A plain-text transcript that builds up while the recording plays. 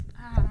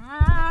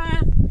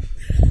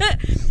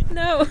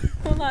no.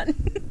 Hold on.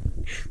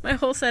 My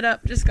whole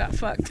setup just got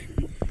fucked.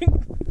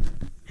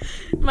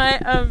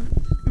 My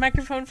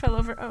microphone fell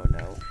over. Oh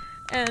no.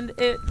 And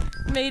it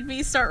made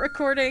me start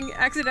recording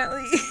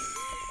accidentally.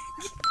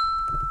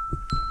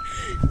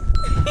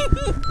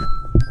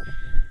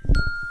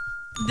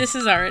 This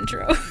is our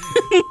intro.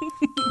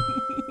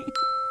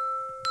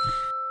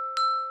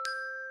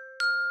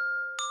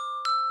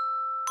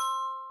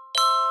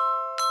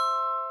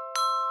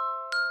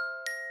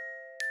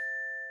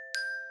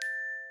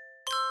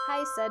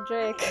 Hi,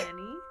 Cedric. Hi,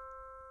 Annie.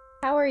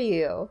 How are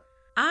you?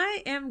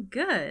 I am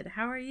good.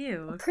 How are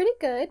you? Pretty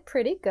good,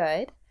 pretty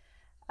good.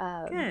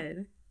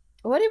 Good.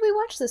 What did we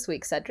watch this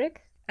week,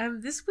 Cedric?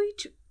 This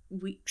week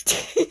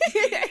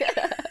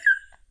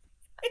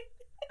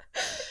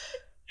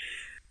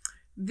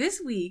This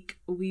week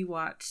we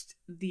watched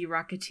The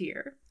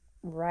Rocketeer.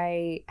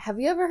 Right. Have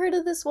you ever heard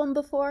of this one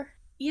before?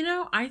 You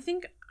know, I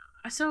think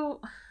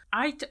so.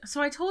 I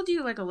told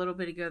you like a little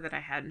bit ago that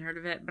I hadn't heard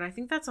of it, but I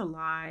think that's a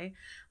lie.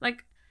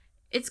 Like,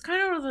 it's kind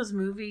of one of those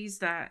movies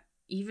that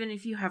even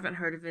if you haven't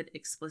heard of it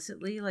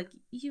explicitly, like,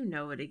 you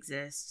know it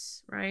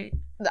exists, right?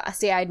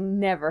 See, I'd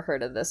never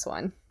heard of this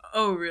one.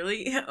 Oh,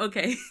 really?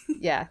 Okay.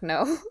 Yeah,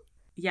 no.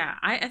 Yeah,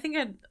 I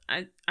think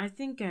I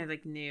think I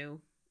like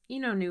knew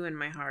in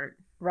my heart.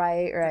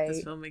 Right. That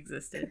this film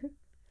existed.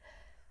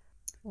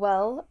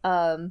 Well,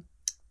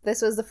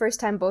 this was the first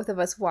time both of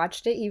us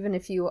watched it, even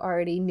if you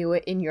already knew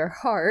it in your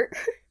heart.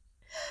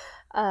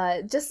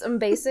 Just some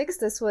basics.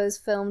 This was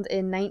filmed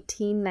in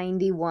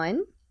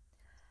 1991.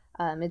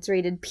 It's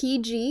rated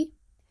PG.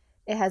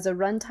 It has a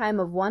runtime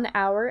of 1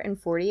 hour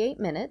and 48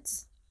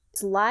 minutes.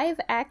 It's live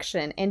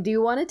action. And do you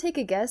want to take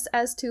a guess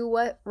as to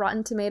what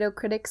Rotten Tomato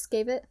critics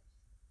gave it?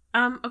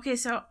 Okay,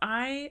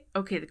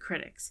 the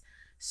critics.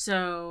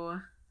 So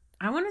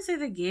I want to say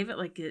they gave it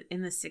like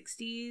in the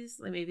 60s,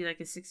 like maybe like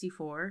a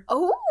 64.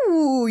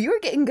 Oh, you're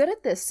getting good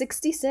at this.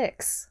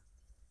 66.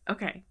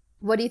 Okay.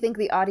 What do you think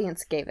the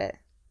audience gave it?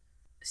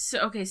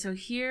 So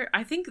here,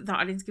 I think the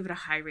audience gave it a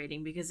high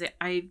rating because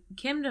I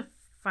came to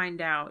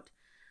find out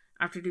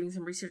after doing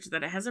some research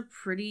that it has a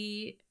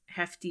pretty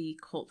hefty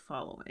cult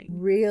following.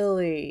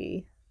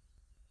 Really?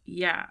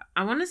 Yeah.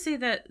 I want to say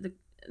that the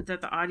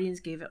audience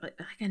gave it like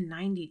a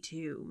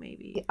 92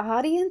 maybe. The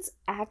audience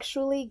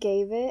actually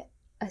gave it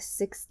a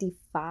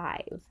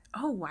 65.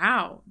 Oh,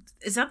 wow.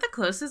 Is that the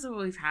closest that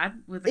we've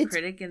had with the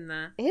critic and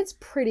the It's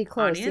pretty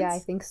close. audience? Yeah, I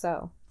think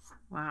so.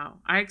 Wow.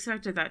 I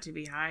expected that to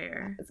be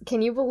higher.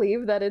 Can you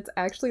believe that it's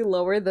actually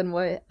lower than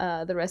what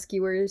the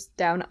Rescuers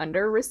Down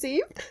Under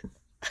received?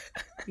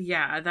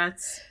 Yeah,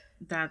 that's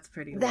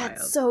pretty wild.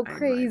 That's so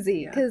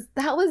crazy, because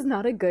that was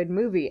not a good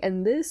movie.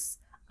 And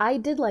I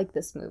did like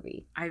this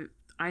movie. I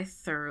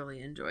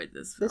thoroughly enjoyed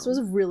this film. This was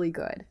really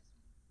good.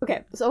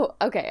 Okay,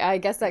 I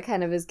guess that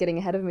kind of is getting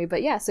ahead of me.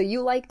 But yeah, so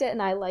you liked it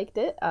and I liked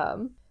it.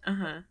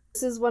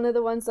 This is one of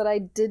the ones that I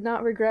did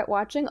not regret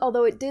watching,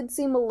 although it did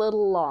seem a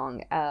little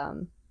long.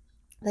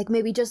 Like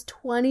maybe just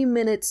 20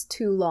 minutes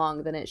too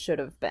long than it should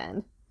have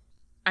been.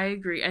 I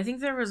agree. I think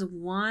there was like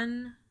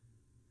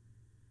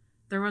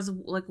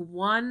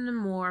one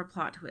more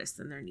plot twist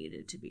than there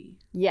needed to be.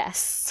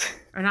 Yes.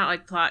 Or not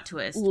like plot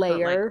twist, layer.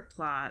 But like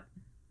plot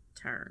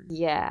turn.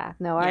 Yeah.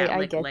 No, I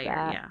like get layer,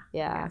 that. Yeah.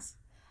 Yes.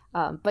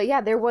 But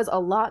yeah, there was a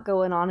lot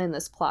going on in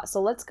this plot.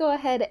 So let's go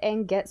ahead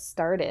and get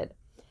started.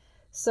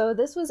 So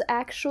this was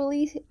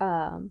actually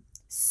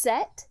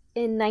set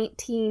in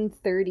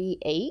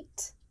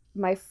 1938.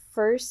 My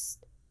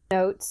first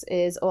notes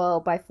is, well,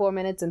 by 4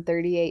 minutes and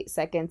 38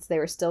 seconds, they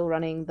were still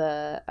running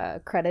the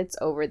credits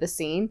over the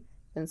scene.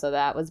 And so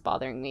that was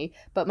bothering me.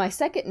 But my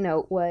second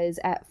note was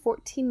at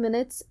 14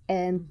 minutes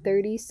and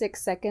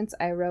 36 seconds,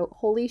 I wrote,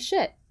 "Holy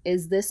shit,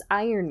 is this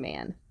Iron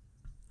Man?"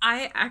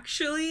 I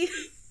actually...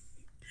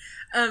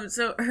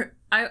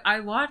 I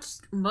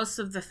watched most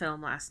of the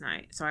film last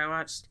night. So I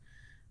watched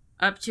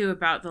up to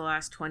about the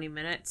last 20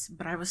 minutes,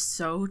 but I was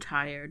so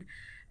tired.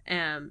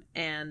 And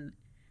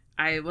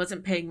I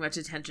wasn't paying much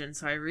attention,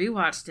 so I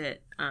rewatched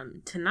it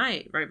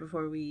tonight right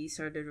before we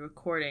started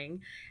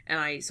recording, and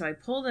I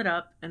pulled it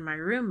up, and my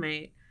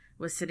roommate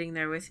was sitting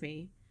there with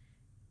me,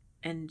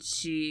 and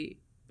we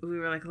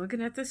were like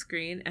looking at the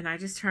screen, and I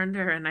just turned to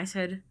her and I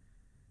said,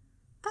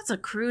 "That's a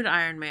crude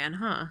Iron Man,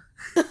 huh?"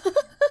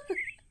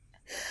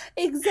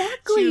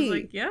 Exactly. She was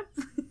like, "Yep."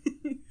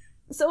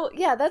 So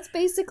yeah, that's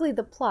basically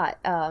the plot.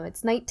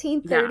 It's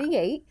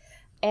 1938,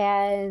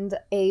 and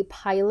a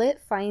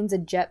pilot finds a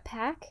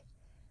jetpack,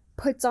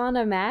 puts on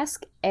a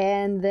mask,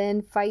 and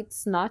then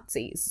fights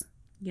Nazis.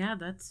 Yeah,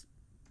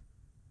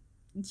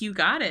 you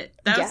got it.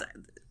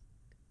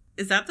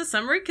 Is that the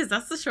summary? Because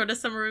that's the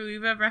shortest summary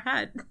we've ever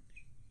had.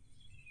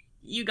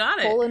 You got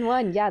it. Hole in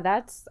one. Yeah,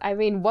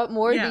 what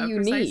more do you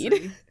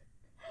need?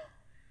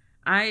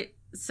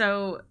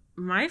 So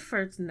my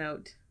first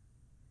note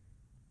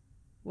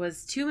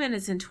was 2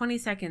 minutes and 20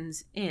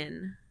 seconds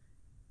in.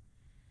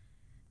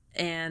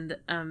 And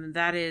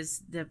that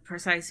is the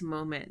precise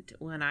moment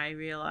when I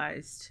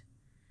realized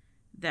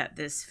that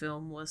this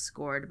film was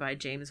scored by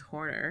James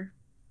Horner.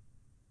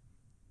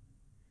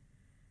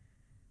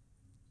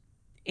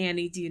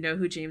 Annie, do you know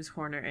who James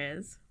Horner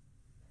is?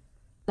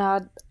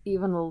 Not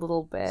even a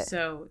little bit.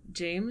 So,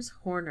 James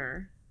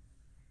Horner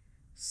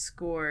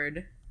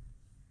scored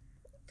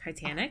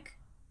Titanic,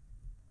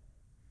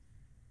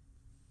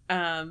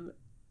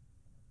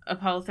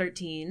 Apollo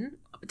 13,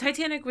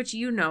 Titanic, which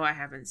you know I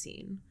haven't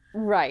seen.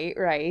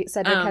 Right.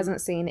 Cedric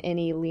hasn't seen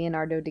any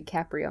Leonardo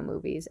DiCaprio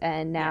movies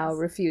and now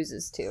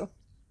refuses to.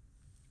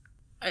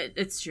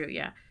 It's true,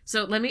 yeah.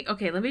 So let me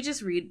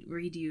just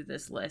read you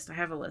this list. I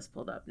have a list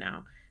pulled up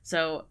now.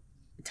 So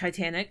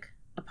Titanic,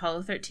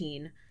 Apollo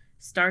 13,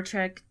 Star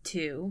Trek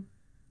 2,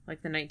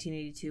 like the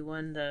 1982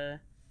 one,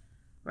 the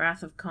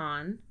Wrath of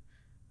Khan.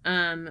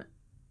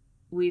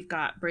 We've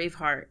got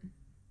Braveheart.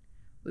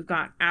 We've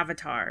got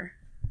Avatar.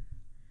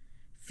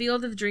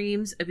 Field of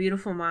Dreams, A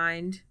Beautiful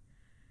Mind,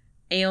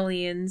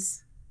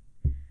 Aliens,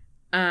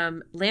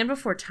 Land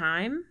Before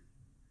Time,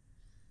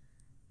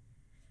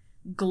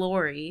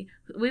 Glory.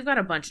 We've got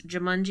a bunch.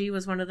 Jumanji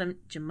was one of them.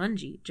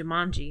 Jumanji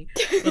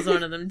was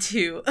one of them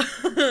too.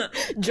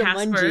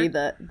 Jumanji,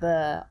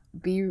 the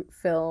B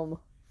film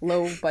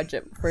low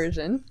budget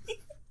version.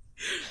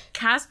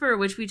 Casper,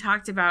 which we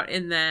talked about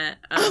in the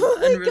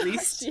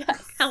unreleased gosh,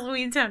 yes.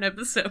 Halloween Town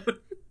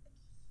episode.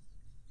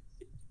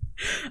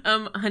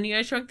 Honey,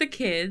 I Shrunk the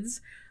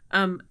Kids.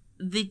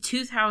 The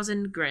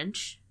 2000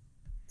 Grinch.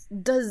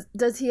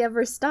 Does he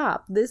ever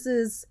stop? This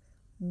is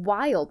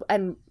wild.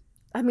 And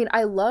I mean,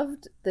 I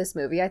loved this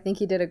movie. I think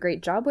he did a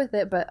great job with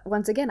it. But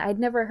once again, I'd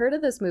never heard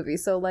of this movie.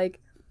 So, like,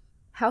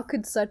 how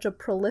could such a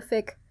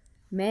prolific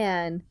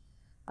man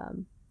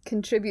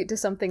contribute to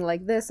something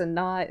like this and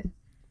not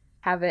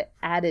have it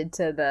added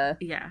to the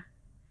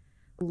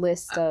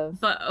list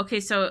of... But, okay,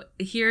 so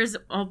here's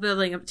all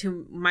building up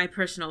to my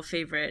personal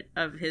favorite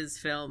of his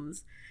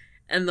films.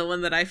 And the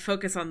one that I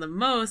focus on the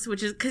most,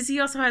 which is... Because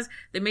he also has...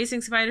 The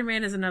Amazing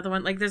Spider-Man is another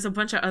one. Like, there's a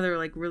bunch of other,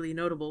 like, really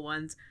notable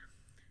ones.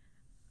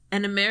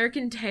 An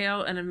American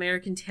Tail and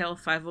American Tail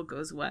 5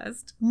 Goes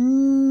West.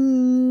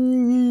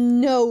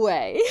 No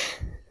way.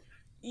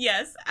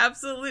 Yes,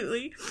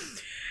 absolutely.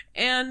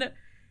 And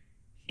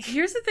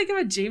here's the thing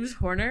about James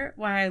Horner,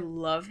 why I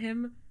love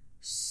him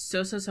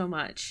so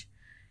much,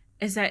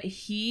 is that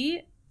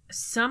he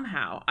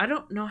somehow, I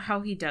don't know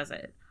how he does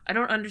it. I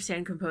don't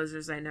understand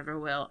composers, I never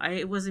will.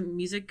 I was a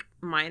music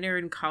minor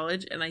in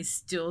college and I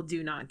still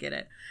do not get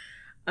it.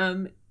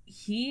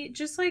 He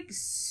just like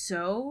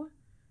so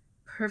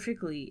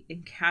perfectly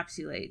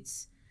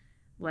encapsulates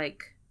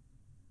like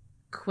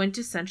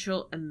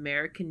quintessential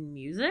American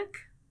music.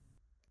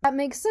 That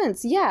makes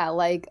sense. Yeah,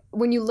 like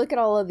when you look at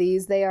all of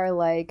these, they are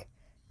like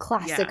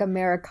classic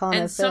Americana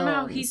and films.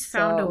 Somehow he's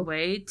found a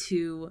way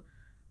to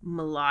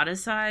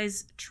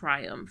melodicize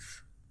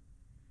triumph.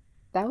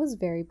 That was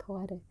very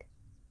poetic.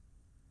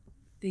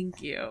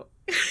 Thank you.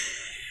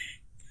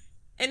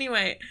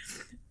 Anyway,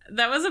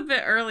 that was a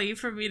bit early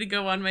for me to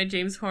go on my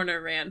James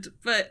Horner rant,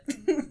 but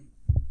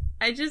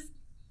I just...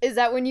 Is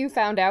that when you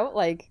found out,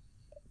 like,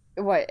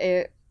 when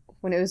it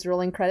was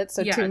rolling credits,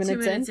 so 2 minutes in?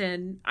 2 minutes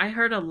in, I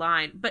heard a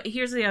line. But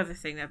here's the other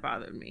thing that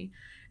bothered me,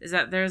 is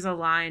that there's a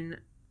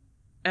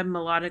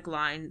melodic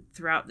line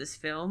throughout this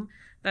film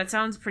that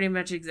sounds pretty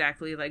much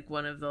exactly like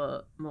one of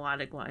the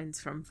melodic lines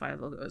from 5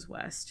 Goes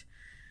West.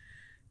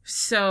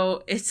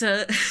 So it's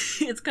got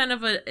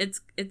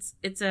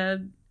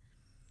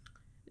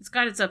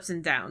its ups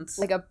and downs.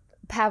 Like a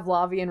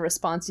Pavlovian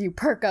response, you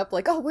perk up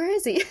like, oh, where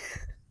is he?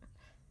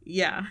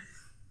 Yeah.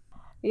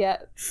 Yeah,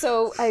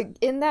 so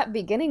in that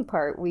beginning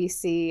part, we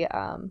see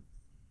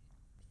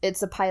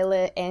it's a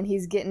pilot, and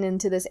he's getting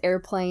into this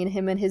airplane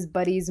him and his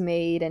buddies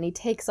made, and he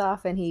takes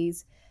off, and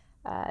he's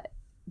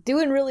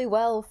doing really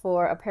well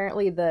for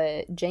apparently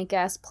the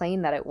jank-ass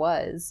plane that it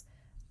was.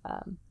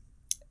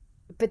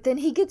 But then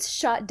he gets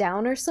shot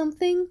down or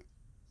something?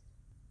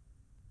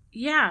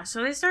 Yeah,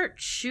 so they start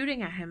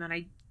shooting at him, and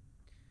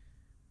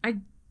I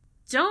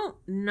don't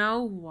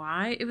know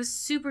why. It was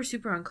super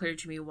unclear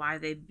to me why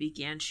they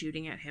began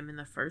shooting at him in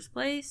the first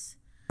place.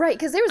 Right,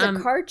 because there was a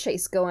car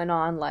chase going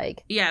on,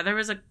 like... Yeah, there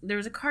was a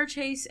car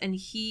chase, and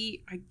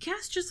he, I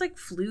guess, just, like,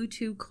 flew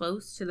too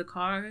close to the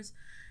cars.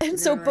 And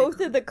so both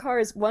of the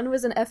cars, one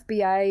was an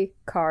FBI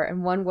car,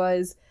 and one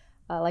was,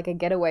 like, a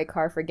getaway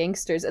car for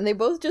gangsters, and they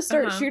both just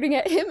start shooting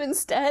at him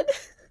instead.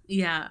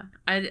 Yeah,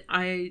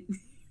 I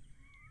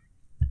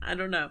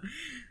don't know.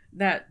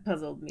 That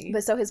puzzled me.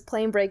 But so his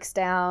plane breaks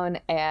down,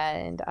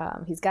 and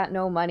he's got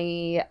no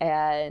money,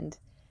 and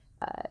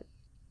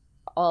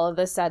all of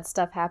this sad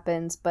stuff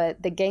happens.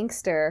 But the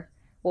gangster,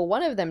 well,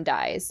 one of them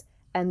dies,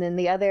 and then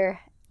the other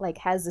like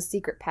has the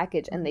secret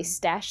package, and they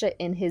stash it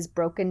in his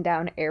broken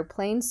down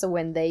airplane. So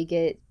when they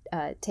get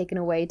taken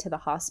away to the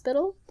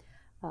hospital,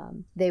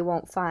 they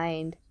won't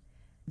find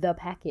the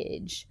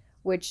package.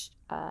 Which,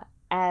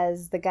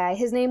 as the guy,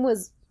 his name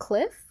was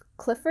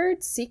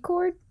Clifford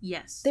Secord?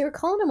 Yes. They were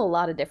calling him a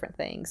lot of different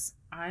things.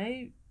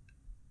 I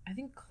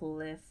think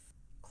Cliff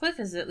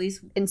is at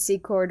least... And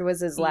Secord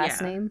was his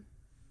last name?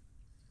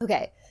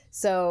 Okay,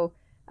 so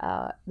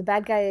the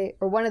bad guy,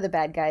 or one of the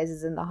bad guys,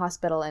 is in the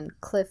hospital, and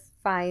Cliff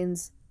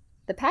finds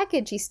the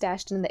package he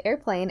stashed in the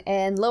airplane,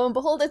 and lo and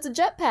behold, it's a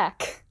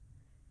jetpack.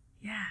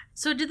 Yeah.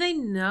 So do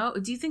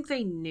you think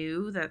they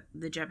knew that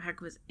the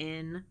jetpack was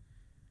in...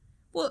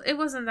 Well, it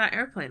wasn't that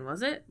airplane,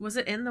 was it? Was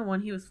it in the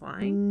one he was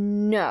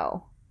flying?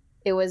 No,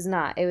 it was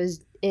not. It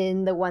was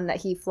in the one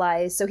that he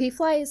flies. So he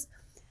flies,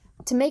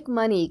 to make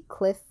money,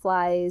 Cliff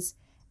flies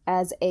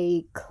as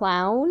a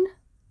clown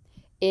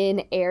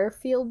in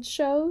airfield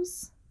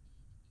shows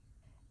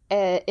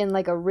in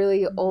like a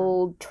really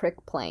old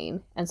trick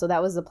plane. And so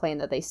that was the plane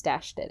that they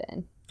stashed it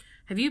in.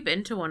 Have you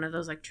been to one of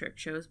those like trick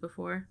shows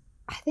before?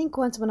 I think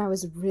once when I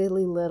was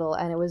really little,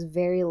 and it was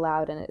very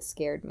loud and it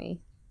scared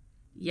me.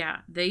 Yeah,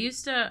 they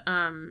used to,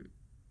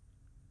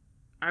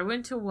 I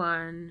went to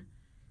one,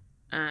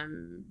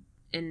 in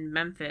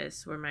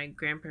Memphis where my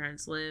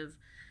grandparents live,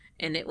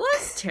 and it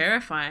was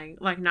terrifying.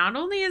 Like, not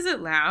only is it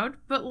loud,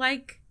 but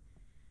like,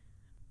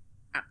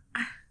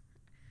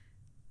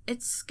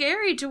 it's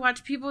scary to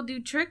watch people do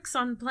tricks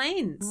on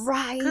planes.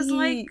 Right. Because,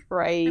 like,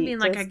 right. I mean,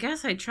 like, I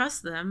guess I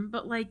trust them,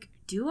 but like,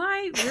 do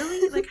I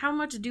really? Like, how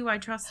much do I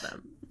trust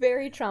them?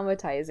 Very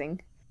traumatizing.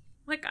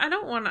 Like, I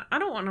don't want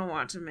to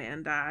watch a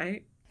man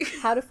die.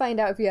 How to find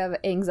out if you have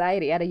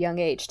anxiety at a young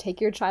age.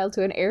 Take your child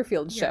to an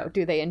airfield show.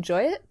 Do they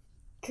enjoy it?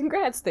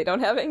 Congrats, they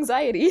don't have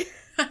anxiety.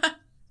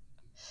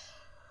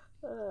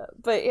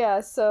 But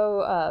yeah,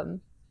 so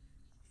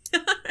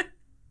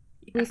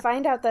we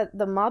find out that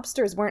the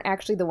mobsters weren't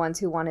actually the ones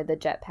who wanted the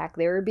jetpack.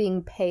 They were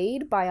being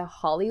paid by a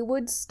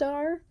Hollywood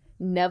star,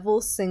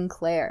 Neville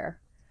Sinclair.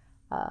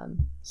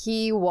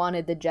 He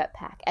wanted the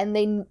jetpack. And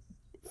they...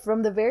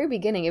 From the very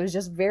beginning, it was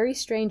just very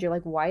strange. You're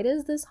like, why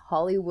does this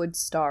Hollywood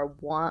star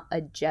want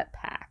a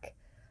jetpack?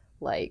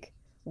 Like,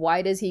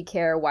 why does he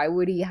care? Why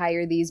would he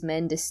hire these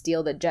men to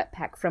steal the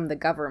jetpack from the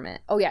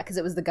government? Oh, yeah, because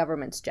it was the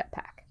government's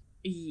jetpack.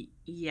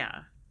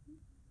 Yeah.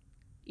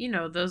 You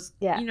know, those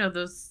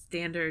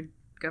standard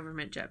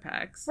government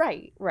jetpacks.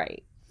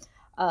 Right.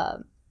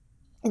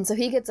 And so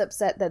he gets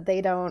upset that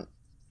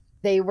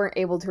they weren't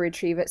able to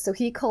retrieve it, so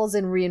he calls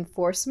in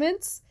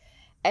reinforcements.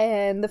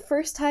 And the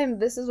first time,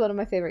 this is one of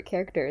my favorite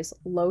characters,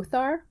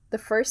 Lothar. The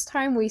first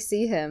time we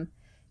see him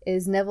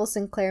is Neville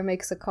Sinclair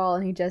makes a call,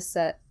 and he just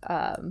says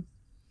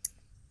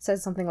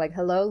something like,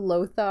 "Hello,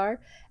 Lothar."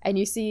 And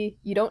you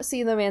don't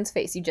see the man's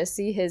face. You just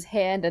see his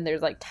hand, and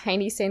there's like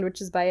tiny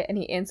sandwiches by it, and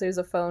he answers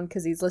a phone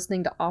because he's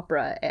listening to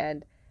opera,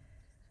 and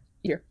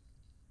you're,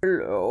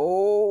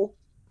 "Hello."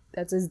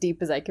 That's as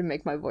deep as I can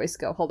make my voice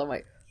go. Hold on,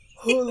 wait.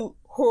 Hello.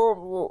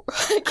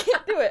 I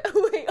can't do it.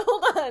 Wait,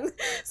 hold on.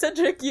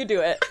 Cedric, you do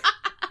it.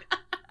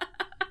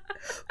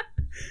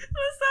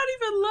 It's not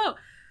even low.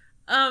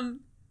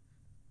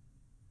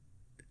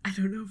 I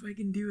don't know if I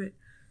can do it.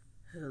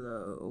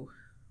 Hello.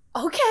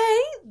 Okay,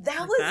 that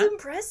like was that?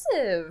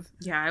 Impressive.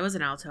 Yeah, I was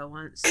an alto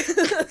once.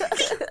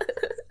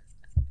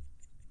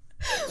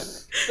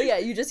 But yeah,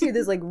 you just hear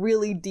this like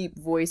really deep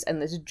voice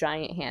and this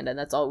giant hand, and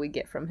that's all we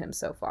get from him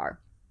so far.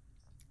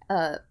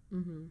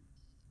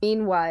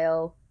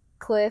 Meanwhile,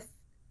 Cliff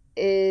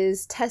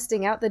is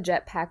testing out the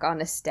jetpack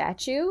on a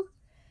statue,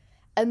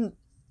 and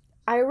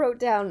I wrote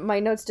down, my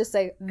notes just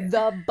say,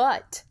 the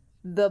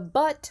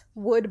butt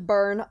would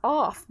burn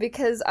off,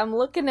 because I'm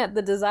looking at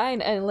the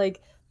design and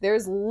like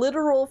there's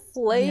literal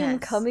flame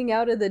coming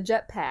out of the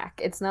jetpack.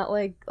 It's not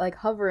like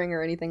hovering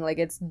or anything, like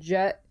it's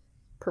jet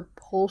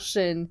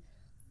propulsion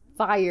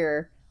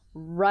fire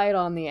right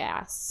on the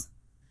ass.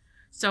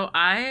 So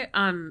I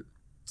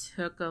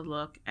took a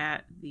look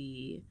at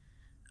the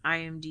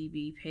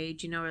IMDb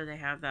page, you know, where they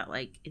have that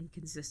like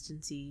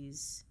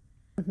inconsistencies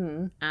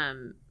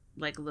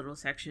like a little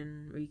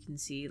section where you can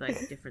see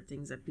like different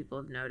things that people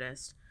have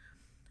noticed,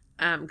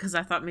 because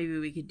I thought maybe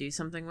we could do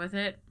something with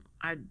it.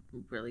 I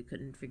really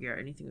couldn't figure out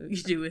anything we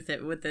could do with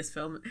it with this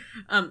film,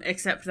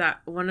 except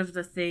that one of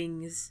the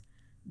things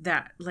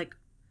that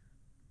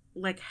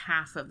like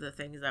half of the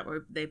things that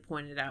they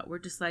pointed out were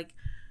just like,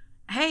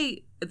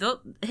 hey,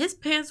 his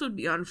pants would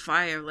be on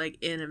fire like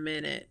in a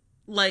minute,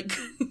 like.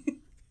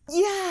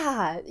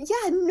 Yeah,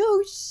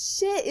 no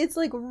shit. It's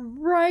like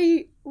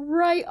right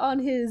on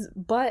his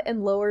butt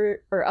and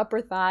lower or upper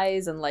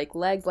thighs and like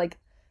legs. Like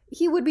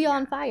he would be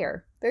on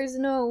fire. There's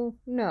no.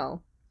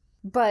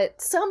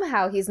 But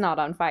somehow he's not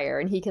on fire,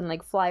 and he can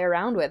like fly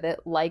around with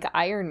it like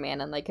Iron Man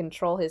and like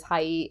control his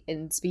height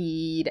and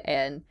speed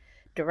and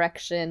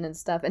direction and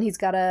stuff. And he's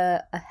got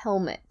a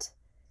helmet,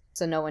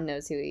 so no one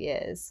knows who he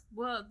is.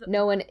 Well,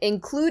 no one,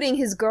 including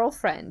his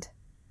girlfriend.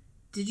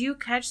 Did you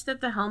catch that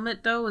the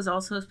helmet, though, was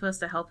also supposed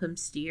to help him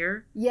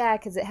steer? Yeah,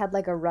 because it had,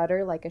 like, a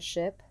rudder, like a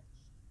ship.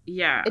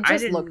 Yeah, it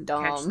just looked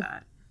dumb. Catch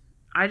that.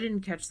 I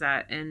didn't catch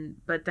that,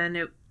 but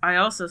then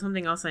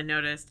something else I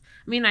noticed.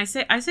 I mean, I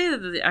say that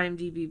the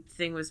IMDb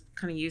thing was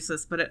kind of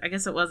useless, but I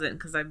guess it wasn't,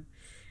 because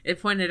it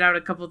pointed out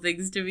a couple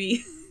things to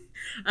me.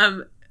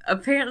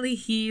 Apparently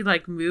he,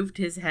 like, moved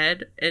his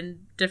head in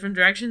different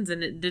directions,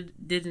 and it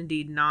did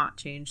indeed not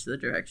change the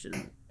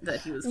direction that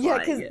he was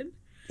flying in.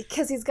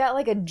 Because he's got,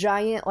 like, a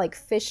giant, like,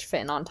 fish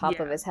fin on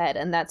top of his head,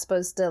 and that's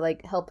supposed to,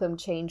 like, help him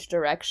change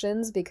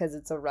directions because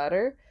it's a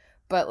rudder.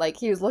 But, like,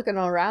 he was looking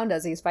around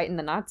as he's fighting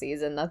the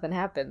Nazis and nothing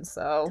happened,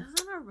 so...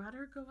 Doesn't a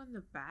rudder go in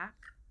the back?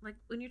 Like,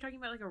 when you're talking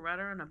about, like, a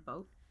rudder on a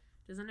boat,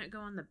 doesn't it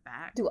go in the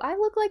back? Do I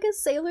look like a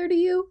sailor to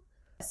you?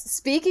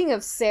 Speaking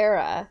of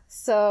Sarah,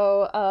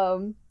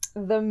 so,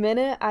 the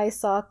minute I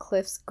saw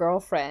Cliff's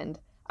girlfriend,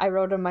 I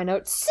wrote in my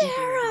notes,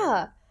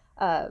 Sarah!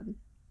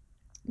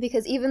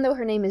 Because even though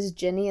her name is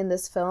Ginny in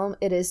this film,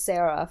 it is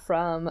Sarah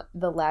from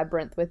The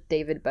Labyrinth with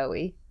David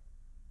Bowie.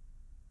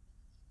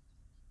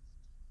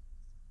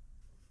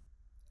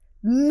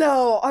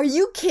 No, are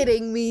you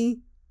kidding me?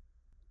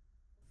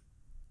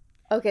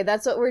 Okay,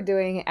 that's what we're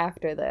doing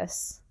after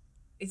this.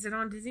 Is it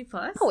on Disney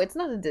Plus? Oh, it's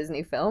not a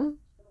Disney film.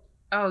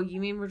 Oh, you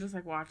mean we're just,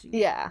 like, watching it?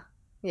 Yeah.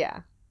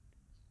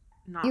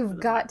 Not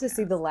You've got to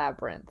see The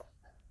Labyrinth.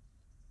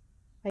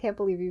 I can't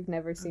believe you've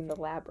never seen The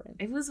Labyrinth.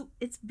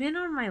 It's been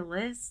on my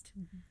list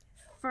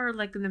for,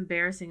 like, an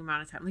embarrassing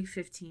amount of time, like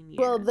 15 years.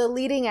 Well, the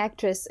leading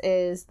actress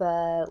is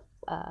the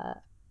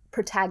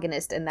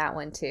protagonist in that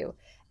one, too.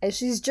 And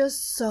she's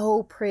just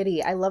so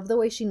pretty. I love the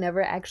way she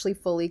never actually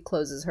fully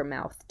closes her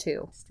mouth,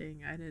 too.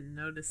 Interesting. I didn't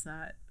notice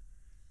that.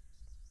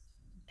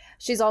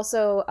 She's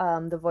also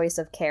the voice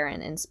of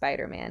Karen in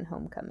Spider-Man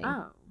Homecoming.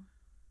 Oh.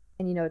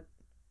 And you know,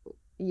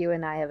 you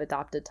and I have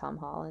adopted Tom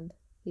Holland.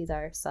 He's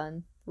our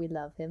son. We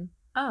love him.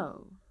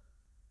 Oh.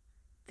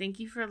 Thank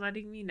you for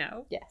letting me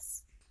know.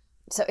 Yes.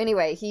 So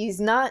anyway,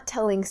 he's not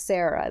telling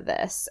Sarah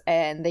this,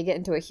 and they get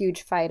into a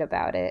huge fight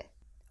about it.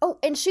 Oh,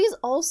 and she's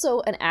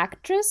also an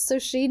actress, so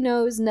she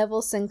knows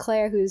Neville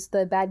Sinclair, who's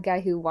the bad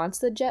guy who wants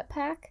the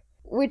jetpack,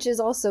 which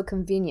is also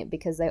convenient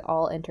because they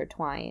all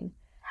intertwine.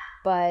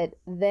 But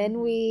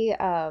then we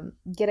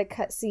get a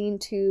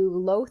cutscene to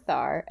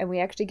Lothar, and we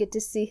actually get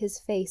to see his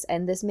face,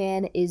 and this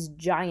man is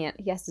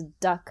giant. He has to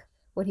duck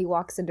when he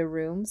walks into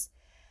rooms.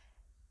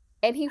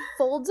 And he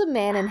folds a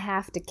man in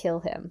half to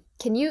kill him.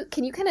 Can you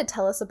kind of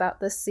tell us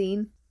about this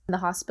scene in the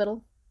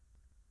hospital?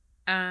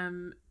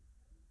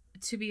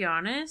 To be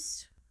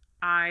honest,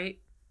 I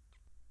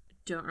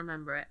don't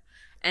remember it.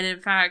 And in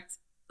fact,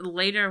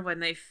 later when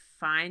they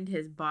find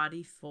his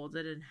body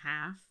folded in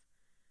half,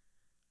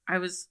 I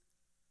was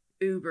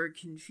uber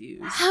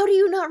confused. How do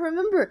you not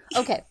remember?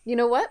 Okay, you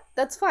know what?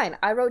 That's fine.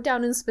 I wrote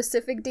down in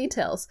specific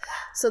details.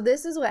 So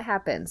this is what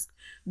happens.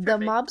 The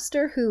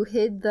mobster who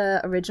hid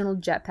the original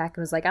jetpack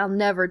and was like, I'll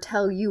never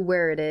tell you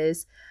where it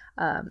is.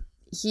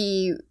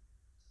 He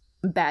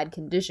bad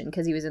condition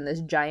because he was in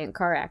this giant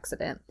car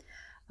accident.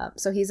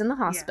 So he's in the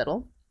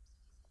hospital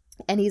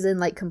and he's in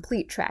like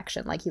complete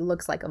traction. Like he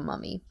looks like a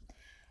mummy.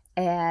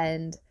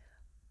 And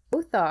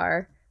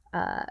Lothar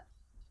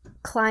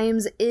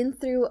climbs in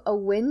through a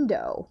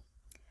window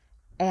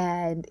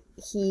and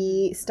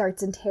he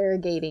starts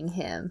interrogating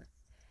him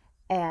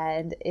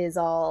and is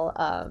all,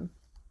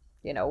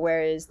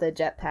 where is the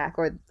jetpack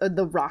or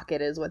the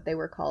rocket is what they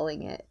were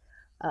calling it.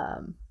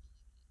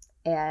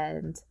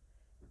 And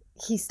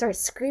he starts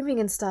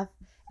screaming and stuff.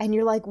 And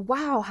you're like,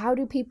 wow, how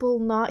do people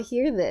not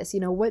hear this?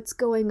 What's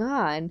going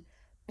on?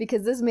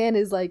 Because this man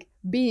is like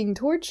being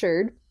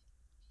tortured.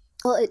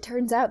 Well, it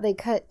turns out they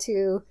cut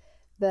to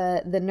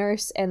the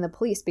nurse and the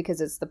police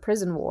because it's the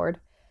prison ward.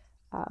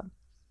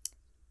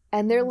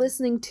 And they're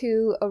listening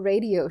to a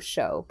radio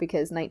show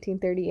because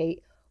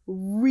 1938,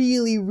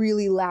 really,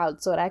 really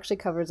loud. So it actually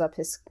covers up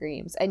his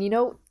screams. And you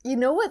know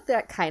what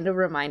that kind of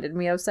reminded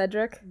me of,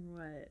 Cedric?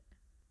 What?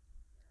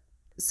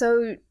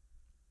 So,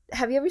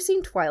 have you ever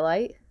seen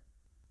Twilight?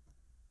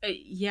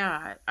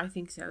 Yeah, I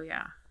think so,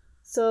 yeah.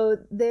 So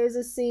there's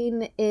a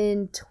scene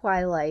in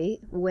Twilight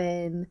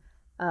when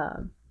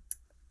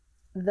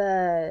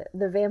the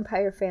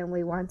vampire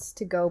family wants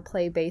to go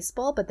play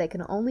baseball, but they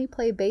can only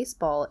play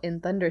baseball in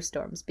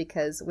thunderstorms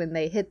because when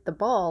they hit the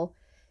ball,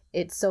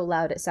 it's so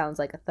loud it sounds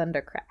like a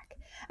thunder crack.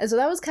 And so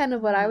that was kind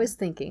of what I was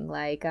thinking.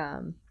 Like,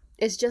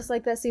 it's just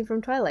like that scene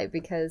from Twilight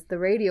because the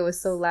radio was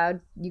so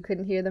loud you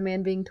couldn't hear the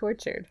man being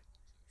tortured.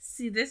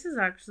 See, this is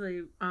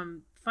actually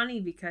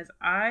funny because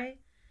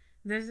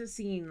there's a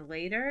scene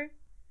later,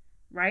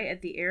 right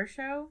at the air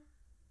show,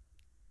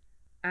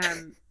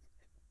 and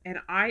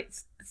I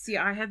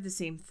had the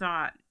same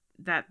thought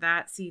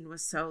that scene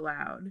was so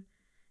loud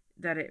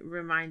that it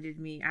reminded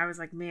me. I was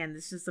like, man,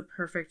 this is the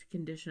perfect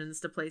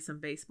conditions to play some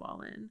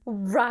baseball in.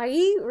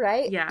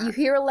 Right? Yeah. You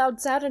hear a loud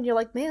sound and you're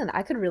like, man,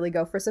 I could really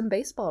go for some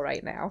baseball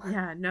right now.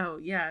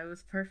 Yeah, it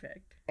was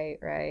perfect.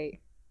 Right.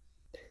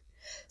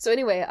 So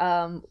anyway,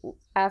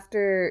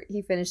 after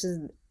he finishes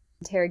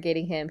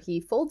interrogating him, he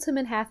folds him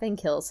in half and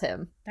kills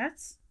him.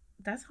 That's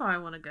how I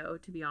want to go,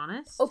 to be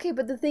honest. Okay,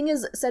 but the thing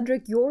is,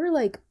 Cedric, you're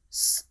like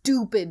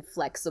stupid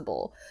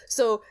flexible.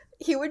 So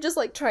he would just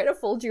like try to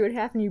fold you in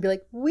half and you'd be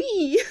like,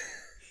 wee!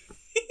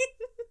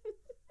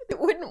 It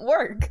wouldn't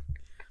work.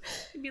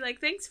 You'd be like,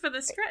 thanks for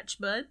the stretch,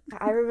 bud.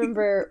 I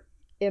remember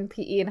in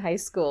PE in high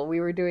school, we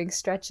were doing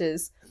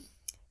stretches.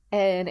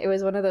 And it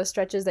was one of those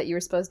stretches that you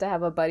were supposed to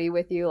have a buddy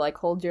with you, like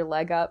hold your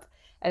leg up.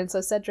 And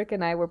so Cedric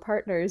and I were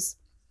partners.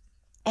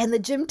 And the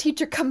gym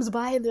teacher comes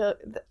by and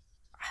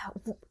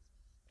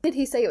did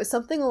he say? It was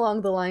something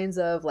along the lines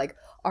of like,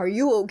 are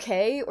you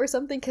okay? Or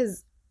something,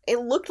 because it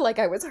looked like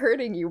I was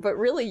hurting you, but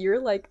really you're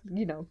like,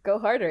 go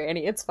harder,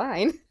 Annie, it's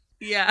fine.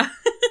 Yeah.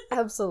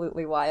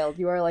 Absolutely wild.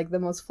 You are like the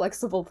most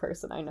flexible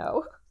person I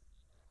know.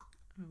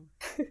 Oh,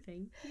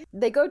 thank you.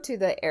 They go to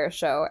the air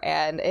show,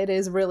 and it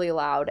is really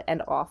loud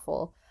and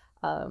awful.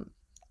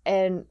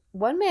 And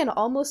one man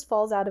almost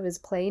falls out of his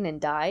plane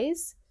and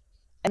dies.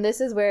 And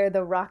this is where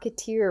the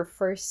Rocketeer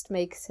first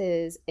makes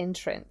his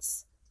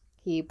entrance.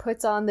 He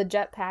puts on the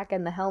jetpack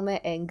and the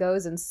helmet and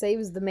goes and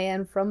saves the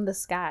man from the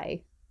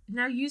sky.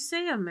 Now, you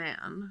say a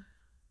man.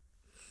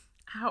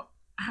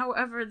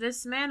 However,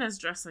 this man is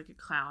dressed like a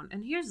clown.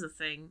 And here's the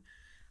thing.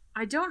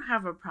 I don't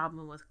have a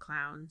problem with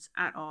clowns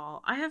at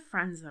all. I have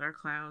friends that are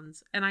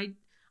clowns. And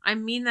I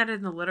mean that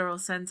in the literal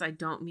sense. I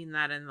don't mean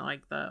that in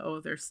like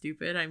they're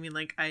stupid. I mean,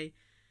 like, I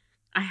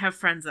have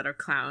friends that are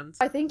clowns.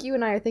 I think you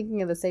and I are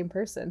thinking of the same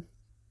person.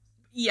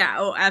 Yeah,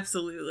 oh,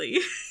 absolutely.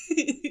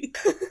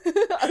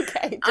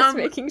 Okay, just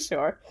making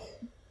sure.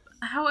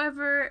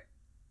 However,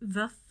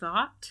 the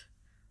thought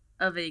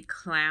of a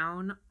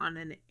clown on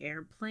an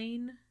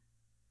airplane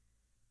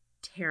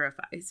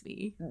terrifies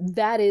me.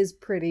 That is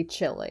pretty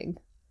chilling.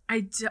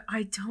 I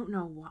don't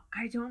know why.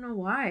 I don't know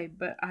why,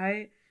 but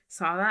I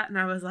saw that and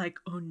I was like,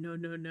 oh, no,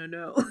 no, no,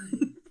 no.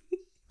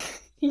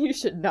 You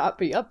should not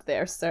be up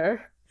there,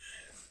 sir.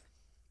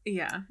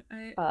 Yeah.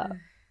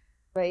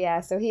 But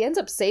yeah, so he ends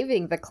up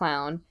saving the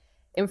clown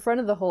in front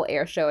of the whole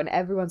air show, and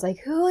everyone's like,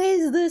 who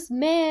is this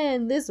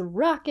man? This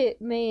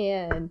Rocket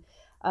Man?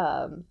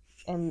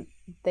 And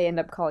they end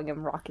up calling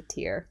him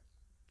Rocketeer.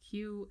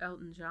 Cue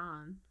Elton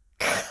John.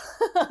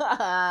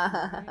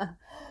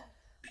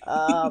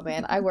 Oh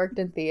man, I worked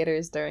in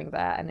theaters during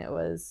that, and it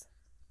was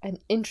an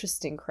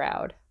interesting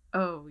crowd.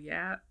 Oh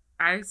yeah,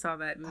 I saw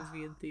that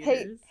movie in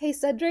theaters. Hey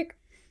Cedric,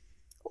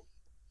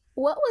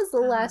 what was the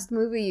last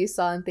movie you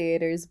saw in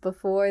theaters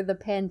before the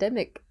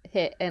pandemic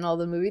hit and all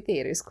the movie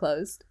theaters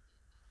closed?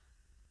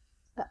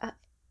 I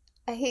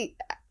think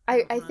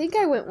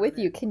I went with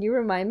you. Can you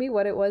remind me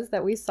what it was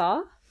that we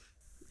saw?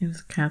 It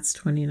was Cats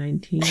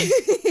 2019.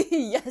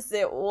 Yes,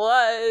 it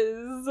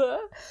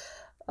was.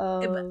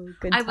 Oh,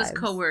 good times. I was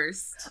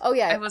coerced. Oh,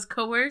 yeah. I was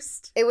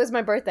coerced. It was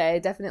my birthday. I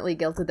definitely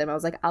guilted them. I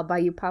was like, I'll buy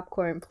you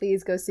popcorn.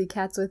 Please go see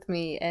Cats with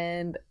me.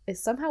 And it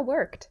somehow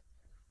worked.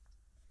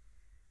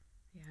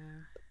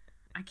 Yeah.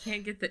 I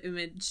can't get the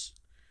image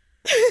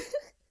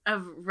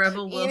of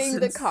Rebel Wilson eating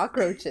the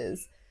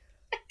cockroaches.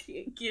 I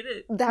can't get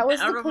it. That was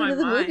the point of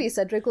the mind. movie.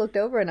 Cedric looked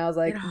over and I was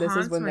like, this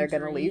is when they're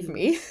going to leave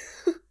me.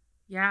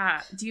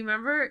 Yeah. Do you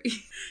remember?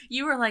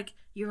 You were like,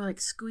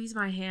 squeeze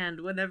my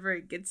hand whenever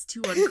it gets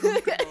too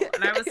uncomfortable.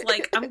 And I was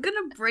like, I'm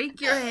going to break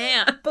your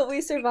hand. But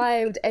we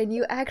survived, and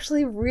you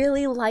actually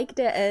really liked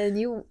it, and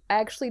you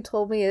actually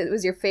told me it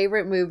was your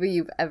favorite movie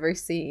you've ever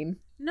seen.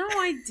 No,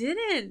 I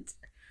didn't.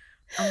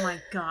 Oh my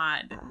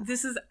god.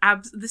 This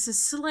is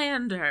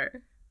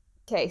slander.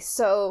 Okay,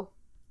 so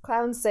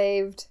clown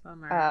saved,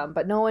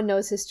 but no one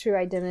knows his true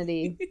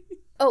identity.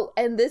 Oh,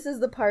 and this is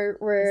the part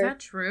where... Is that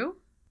true?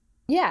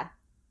 Yeah.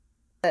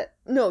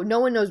 No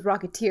one knows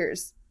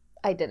Rocketeer's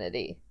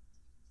identity.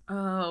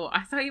 Oh,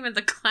 I thought you meant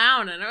the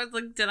clown, and I was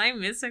like, did I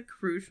miss a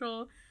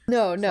crucial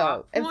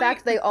No. In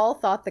fact, they all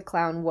thought the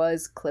clown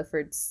was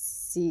Clifford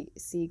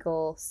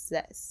Siegel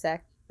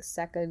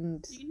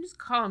second. You can just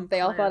call him Cliff. They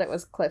all thought it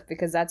was Cliff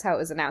because that's how it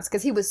was announced.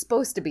 Because he was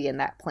supposed to be in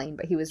that plane,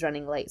 but he was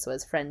running late, so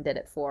his friend did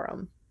it for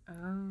him.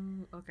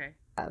 Oh, okay.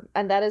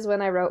 And that is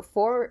when I wrote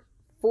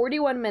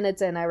 41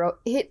 minutes in, I wrote,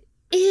 it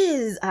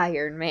is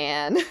Iron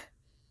Man.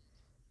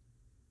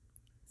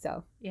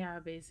 So. Yeah,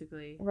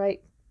 basically.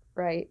 Right.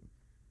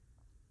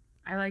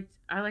 I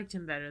liked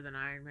him better than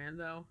Iron Man,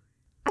 though.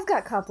 I've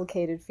got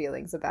complicated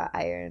feelings about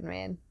Iron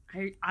Man.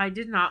 I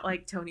did not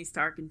like Tony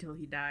Stark until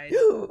he died.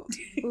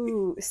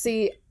 Ooh,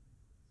 see,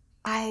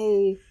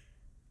 I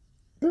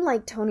didn't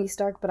like Tony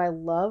Stark, but I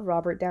love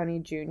Robert Downey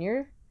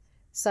Jr.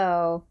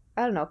 So,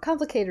 I don't know,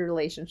 complicated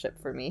relationship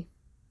for me.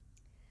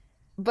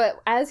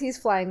 But as he's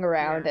flying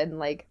around and,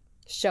 like,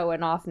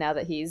 showing off now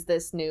that he's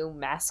this new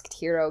masked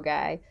hero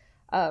guy,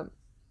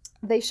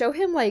 they show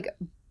him, like,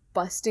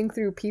 busting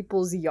through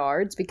people's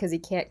yards because he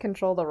can't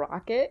control the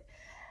rocket.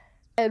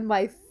 And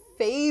my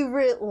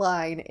favorite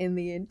line in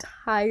the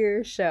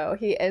entire show,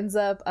 he ends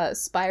up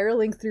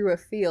spiraling through a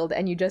field,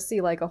 and you just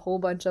see, like, a whole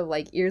bunch of,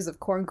 like, ears of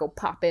corn go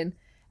popping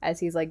as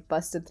he's, like,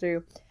 busted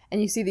through.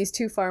 And you see these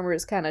two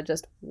farmers kind of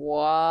just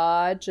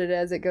watch it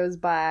as it goes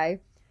by.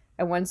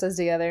 And one says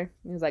to the other,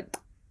 he's like,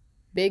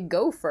 big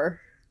gopher.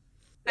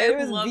 It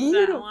was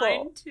beautiful. That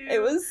line too.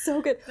 It was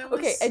so good.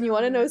 Okay, and you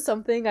want to know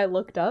something I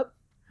looked up?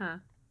 Huh.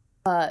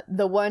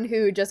 The one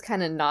who just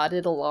kind of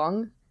nodded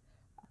along.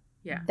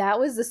 Yeah. That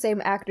was the same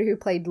actor who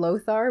played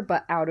Lothar,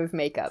 but out of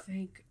makeup.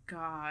 Thank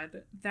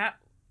God.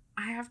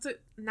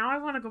 Now I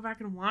want to go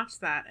back and watch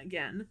that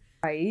again.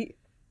 Right?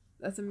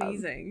 That's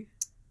amazing.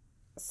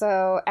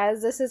 So,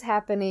 as this is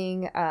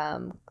happening,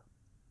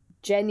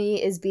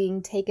 Jenny is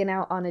being taken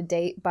out on a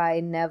date by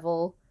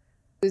Neville,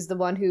 who's the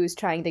one who's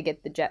trying to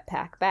get the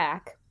jetpack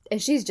back.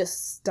 And she's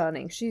just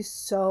stunning. She's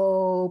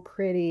so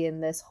pretty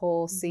in this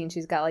whole scene.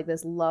 She's got like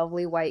this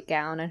lovely white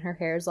gown and her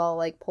hair's all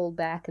like pulled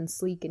back and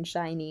sleek and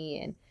shiny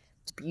and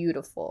it's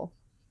beautiful.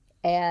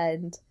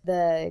 And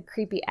the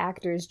creepy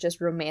actor is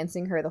just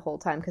romancing her the whole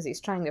time because he's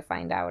trying to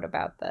find out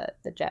about the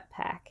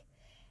jetpack.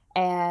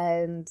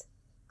 And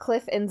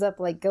Cliff ends up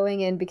like going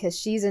in because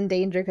she's in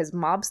danger because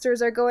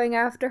mobsters are going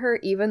after her,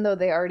 even though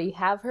they already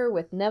have her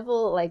with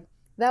Neville. Like,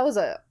 that was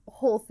a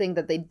whole thing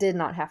that they did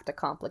not have to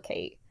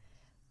complicate.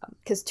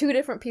 Because two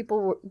different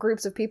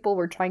groups of people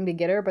were trying to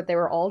get her, but they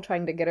were all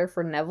trying to get her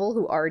for Neville,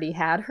 who already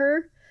had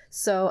her.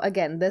 So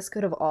again, this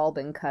could have all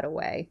been cut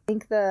away. I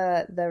think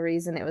the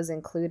reason it was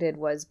included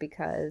was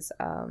because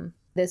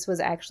this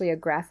was actually a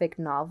graphic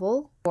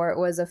novel, or it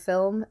was a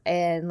film,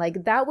 and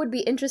like that would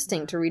be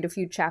interesting to read a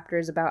few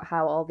chapters about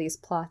how all these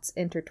plots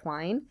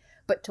intertwine.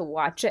 But to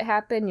watch it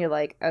happen, you're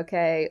like,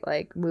 okay,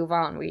 like move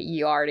on.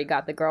 You already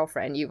got the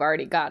girlfriend. You've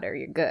already got her.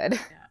 You're good. Yeah,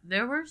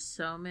 there were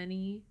so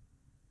many.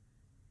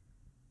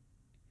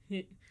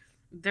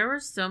 There were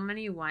so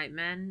many white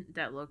men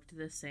that looked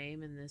the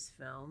same in this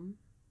film.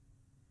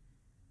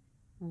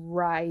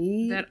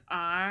 Right. That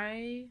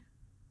I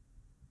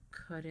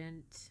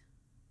couldn't,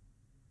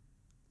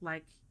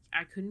 like,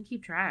 I couldn't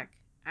keep track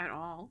at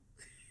all.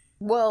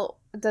 Well,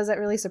 does that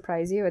really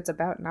surprise you? It's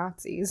about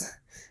Nazis.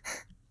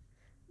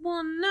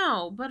 Well,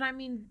 no, but I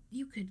mean,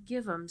 you could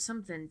give them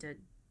something to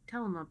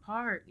tell them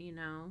apart, you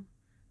know?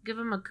 Give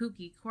them a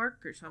kooky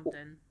quirk or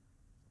something.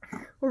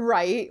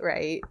 Right.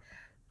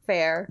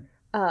 Fair.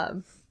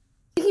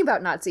 Speaking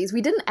about Nazis,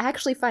 we didn't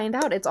actually find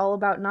out it's all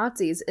about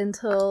Nazis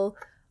until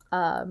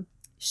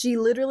she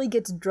literally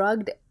gets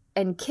drugged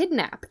and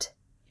kidnapped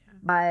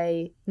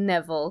by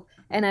Neville.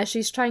 And as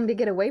she's trying to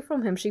get away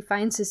from him, she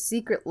finds his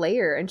secret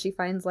lair, and she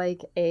finds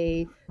like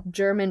a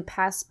German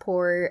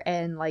passport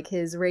and like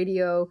his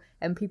radio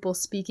and people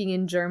speaking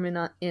in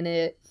German in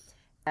it.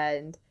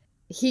 And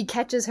he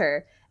catches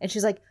her and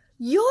she's like,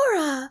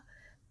 "Yora!"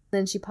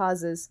 Then she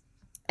pauses.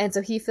 And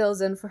so he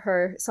fills in for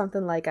her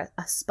something like a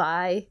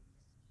spy,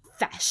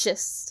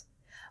 fascist.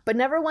 But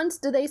never once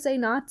do they say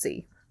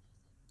Nazi.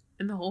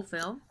 In the whole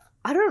film?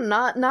 I don't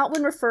know, not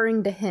when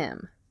referring to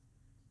him.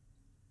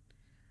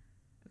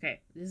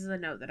 Okay, this is a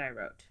note that I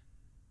wrote.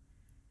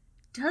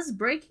 Does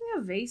breaking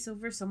a vase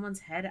over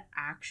someone's head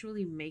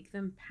actually make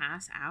them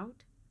pass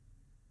out?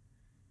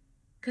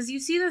 Because you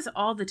see this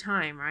all the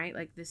time, right?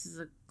 Like, this is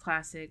a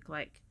classic,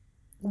 like...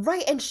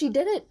 Right, and she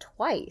did it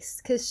twice,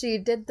 because she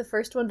did the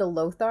first one to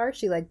Lothar,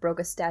 she, like,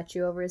 broke a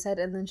statue over his head,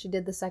 and then she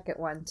did the second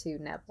one to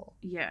Neville.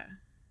 Yeah.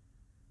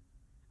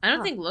 I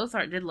don't think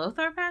did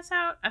Lothar pass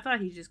out? I thought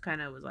he just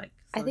kind of was, like,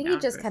 I think he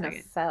just kind of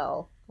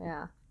fell,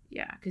 yeah.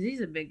 Yeah, because he's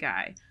a big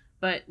guy.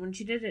 But when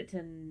she did it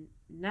to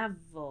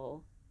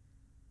Neville,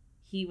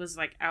 he was,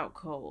 like, out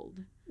cold.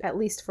 At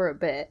least for a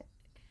bit.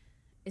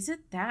 Is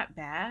it that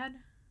bad?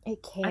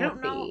 It can't I don't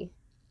be. know.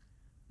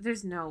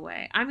 There's no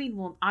way. I mean,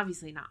 well,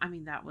 obviously not. I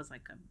mean, that was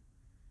like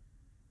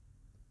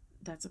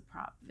that's a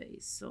prop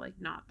vase, so like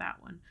not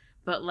that one.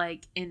 But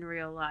like in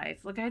real life,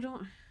 like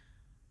I'm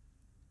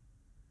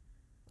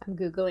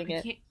Googling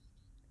it.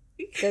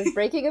 Does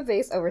breaking a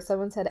vase over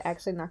someone's head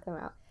actually knock them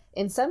out?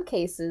 In some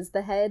cases,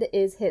 the head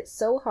is hit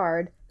so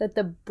hard that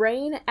the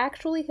brain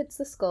actually hits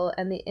the skull,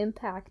 and the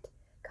impact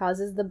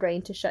causes the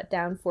brain to shut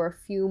down for a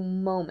few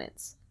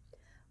moments.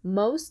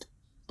 Most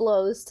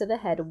blows to the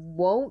head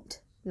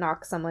won't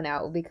knock someone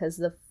out because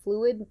the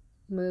fluid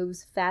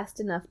moves fast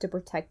enough to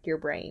protect your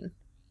brain.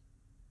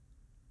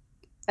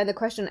 And the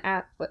question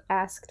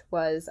asked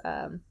was,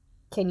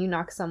 can you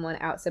knock someone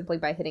out simply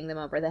by hitting them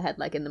over the head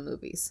like in the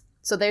movies?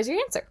 So there's your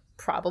answer.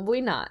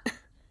 Probably not.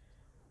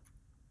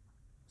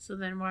 So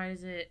then why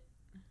is it...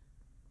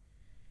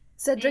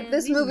 Cedric,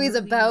 this movie's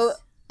about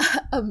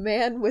a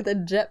man with a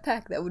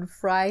jetpack that would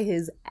fry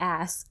his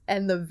ass,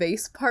 and the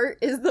vase part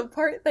is the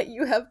part that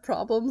you have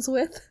problems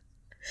with.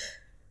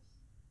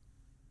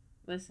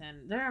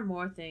 Listen, there are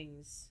more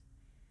things.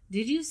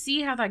 Did you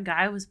see how that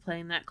guy was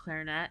playing that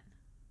clarinet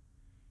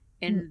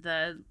in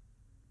the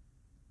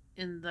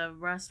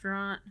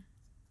restaurant?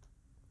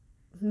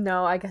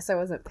 No, I guess I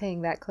wasn't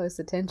paying that close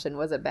attention.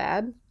 Was it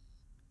bad?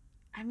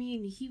 I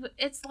mean,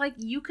 it's like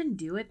you can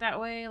do it that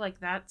way. Like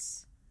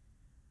that's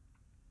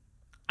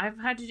I've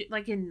had to do,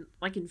 like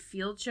in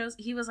field shows,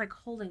 he was like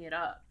holding it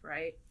up,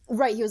 right?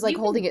 Right, he was like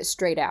holding it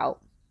straight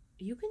out.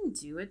 You can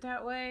do it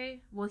that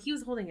way. Well, he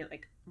was holding it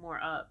like more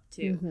up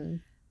too. Mm-hmm.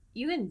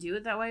 You can do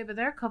it that way, but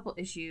there are a couple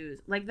issues.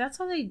 Like that's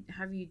how they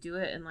have you do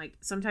it, and like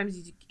sometimes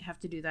you have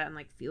to do that in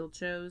like field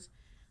shows,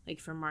 like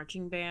for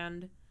marching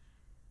band,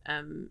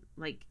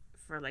 like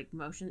for like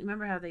motion.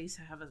 Remember how they used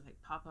to have us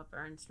like pop up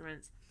our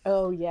instruments?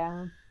 Oh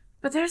yeah.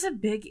 But there's a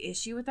big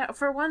issue with that.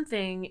 For one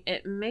thing,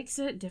 it makes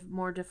it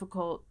more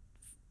difficult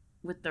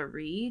with the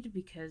reed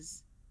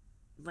because,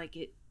 like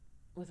it.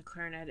 With a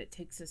clarinet, it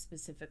takes a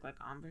specific like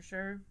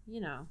embouchure, you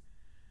know.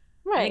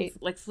 Right.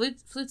 Like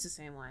flute's the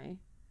same way.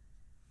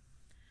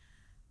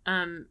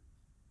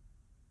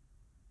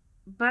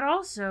 But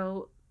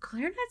also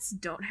clarinets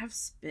don't have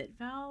spit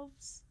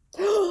valves.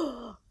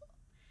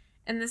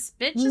 And the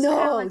spit just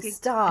kind of like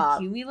stop.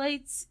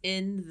 accumulates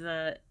in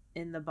the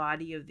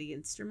body of the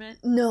instrument.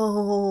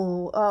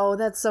 No. Oh,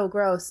 that's so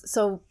gross.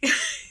 So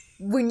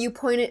when you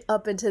point it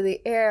up into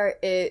the air,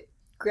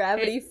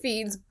 gravity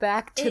feeds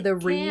back to the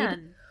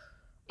reed.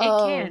 It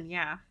can,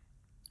 yeah.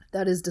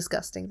 That is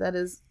disgusting.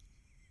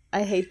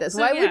 I hate this.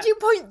 Why would you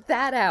point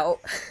that out?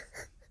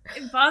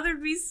 It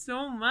bothered me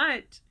so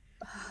much.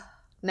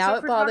 Now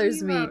it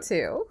bothers me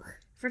too.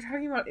 For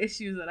talking about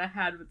issues that I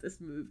had with this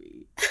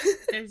movie,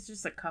 there's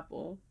just a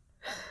couple.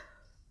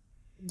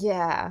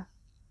 Yeah.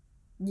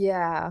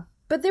 Yeah.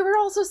 But there were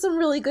also some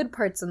really good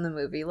parts in the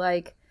movie.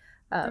 Like,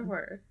 there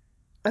were.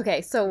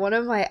 Okay, so one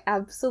of my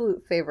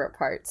absolute favorite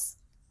parts.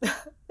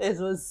 It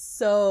was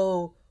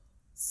so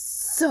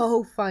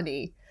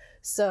funny.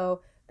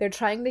 So they're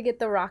trying to get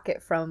the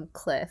rocket from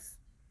Cliff.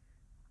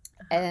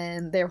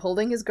 And they're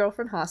holding his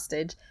girlfriend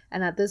hostage.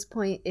 And at this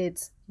point,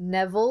 it's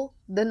Neville,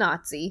 the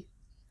Nazi,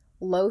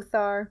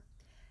 Lothar,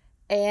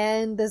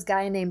 and this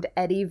guy named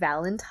Eddie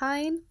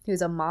Valentine,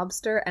 who's a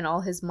mobster, and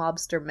all his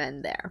mobster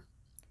men there.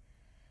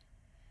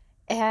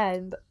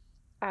 And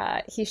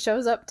he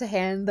shows up to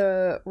hand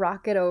the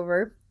rocket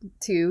over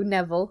to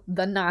Neville,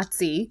 the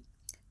Nazi,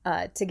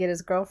 to get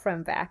his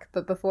girlfriend back.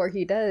 But before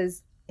he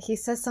does, he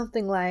says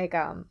something like,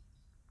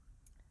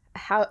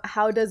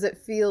 how does it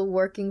feel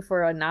working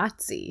for a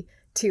Nazi,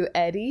 to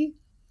Eddie?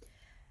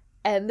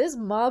 And this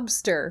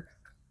mobster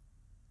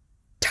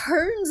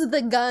turns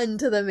the gun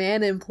to the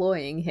man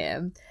employing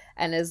him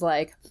and is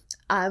like,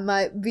 I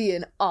might be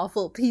an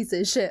awful piece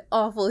of shit,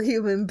 awful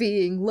human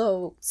being,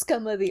 low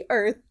scum of the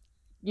earth,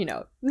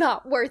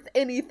 not worth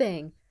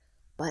anything,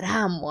 but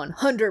I'm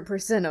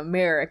 100%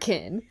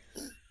 American.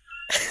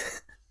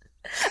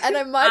 And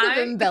I might have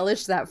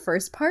embellished that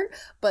first part,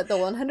 but the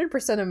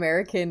 100%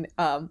 American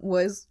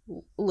was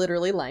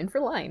literally line for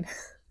line.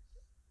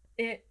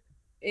 It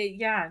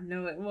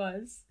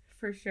was,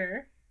 for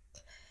sure.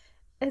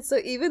 And so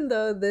even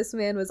though this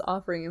man was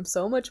offering him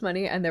so much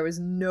money and there was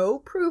no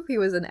proof he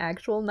was an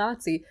actual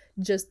Nazi,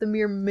 just the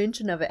mere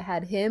mention of it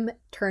had him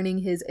turning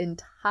his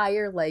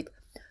entire,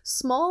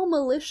 small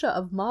militia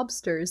of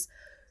mobsters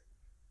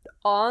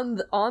on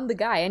the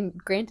guy. And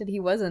granted, he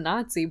was a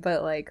Nazi,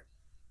 but,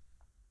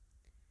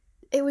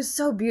 it was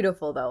so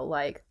beautiful, though.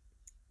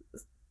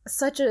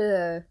 Such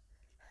a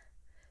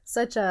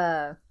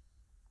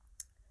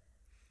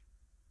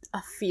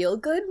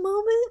feel-good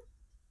moment.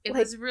 It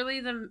was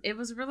really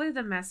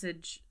the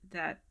message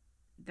that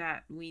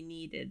we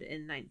needed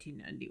in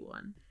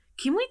 1991.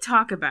 Can we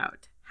talk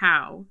about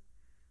how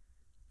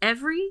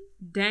every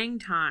dang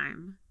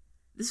time,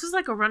 this was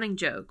like a running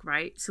joke,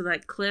 right? So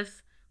that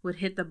Cliff would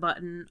hit the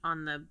button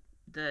on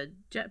the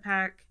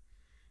jetpack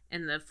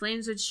and the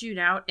flames would shoot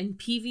out and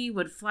Peevy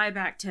would fly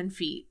back 10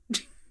 feet.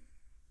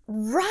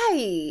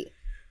 Right.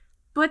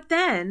 But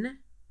then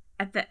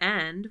at the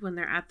end, when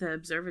they're at the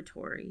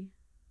observatory,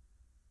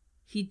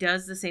 he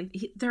does the same.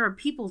 There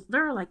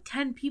are like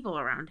 10 people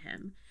around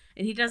him,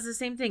 and he does the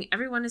same thing.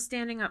 Everyone is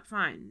standing up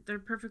fine. They're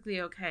perfectly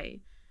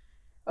okay.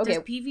 Okay.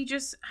 Does Peevy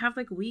just have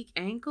weak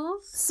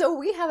ankles? So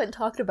we haven't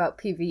talked about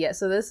Peevy yet,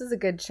 so this is a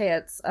good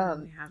chance.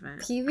 We haven't.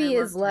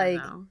 Peevy is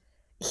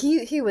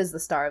he was the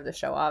star of the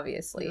show,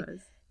 obviously.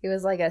 He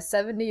was like a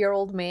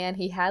 70-year-old man.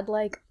 He had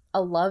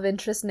a love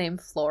interest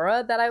named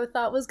Flora that I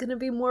thought was going to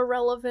be more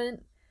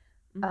relevant.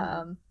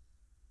 Mm-hmm.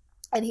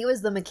 And he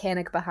was the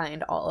mechanic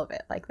behind all of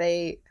it.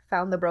 They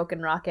found the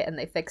broken rocket and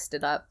they fixed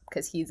it up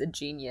because he's a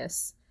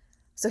genius.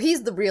 So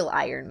he's the real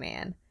Iron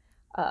Man.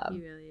 He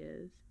really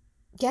is.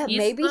 Yeah,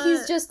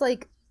 he's just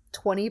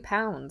 20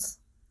 pounds.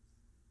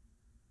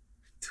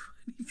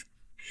 20.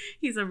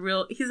 He's a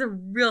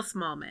real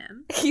small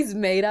man. He's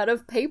made out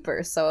of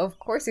paper, so of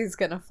course he's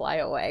gonna fly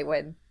away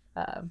when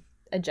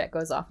a jet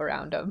goes off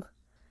around him.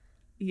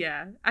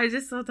 Yeah, I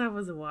just thought that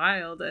was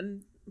wild,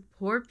 and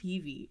poor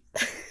Peevy.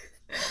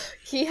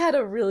 He had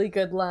a really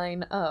good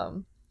line.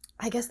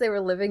 I guess they were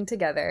living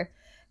together,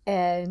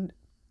 and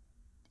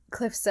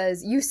Cliff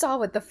says, "You saw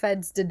what the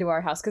feds did to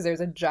our house," because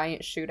there's a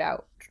giant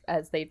shootout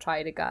as they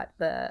try to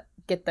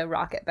get the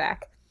rocket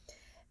back.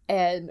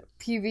 And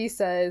Peevy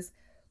says,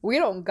 "We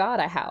don't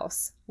got a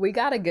house. We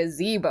got a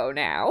gazebo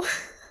now."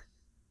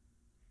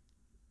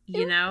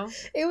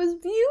 It was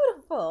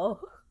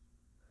beautiful.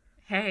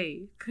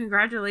 Hey,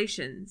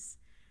 congratulations.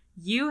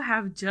 You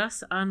have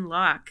just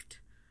unlocked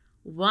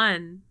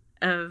one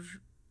of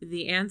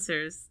the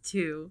answers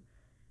to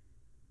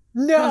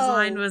whose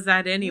line was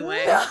that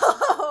anyway?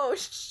 No,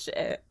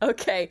 shit.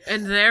 Okay.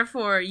 And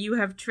therefore, you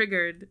have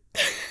triggered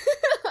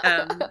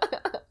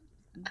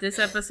this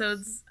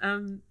episode's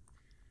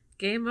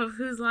game of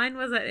whose line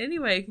was that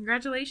anyway.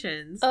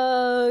 Congratulations.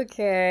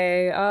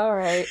 Okay. All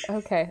right.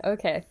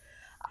 Okay.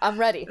 I'm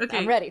ready. Okay.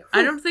 I'm ready.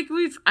 I don't think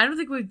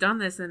we've done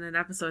this in an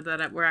episode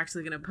that we're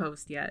actually going to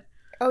post yet.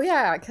 Oh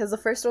yeah, because the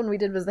first one we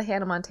did was the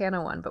Hannah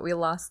Montana one, but we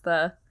lost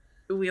the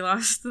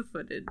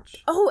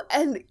footage. Oh,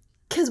 and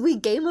because we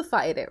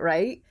gamified it,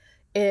 right?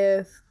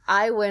 If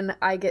I win,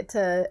 I get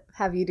to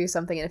have you do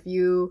something, and if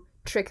you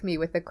trick me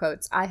with the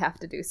quotes, I have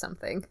to do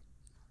something.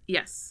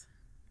 Yes.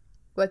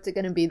 What's it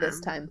going to be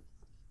this time?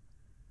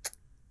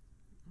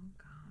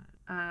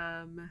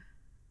 Oh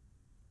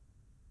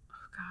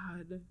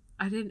God.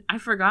 I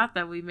forgot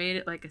that we made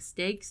it like a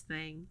stakes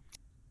thing.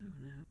 Oh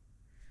no.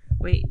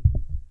 Wait.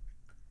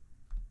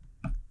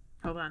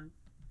 Hold on.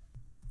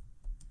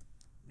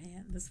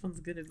 Man, this one's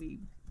gonna be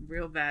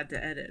real bad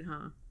to edit,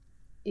 huh?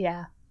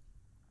 Yeah.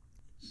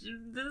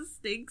 Should the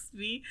stakes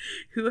be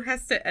who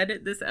has to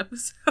edit this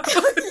episode?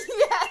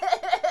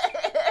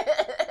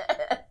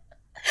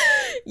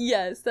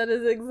 Yes, that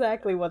is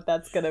exactly what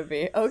that's gonna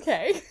be.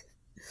 Okay.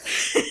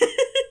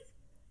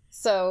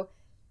 So,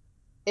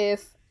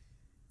 if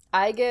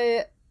I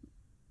get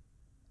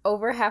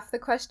over half the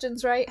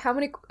questions right, how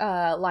many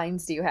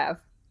lines do you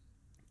have?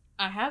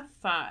 I have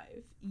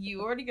 5.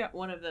 You already got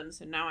one of them,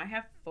 so now I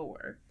have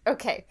 4.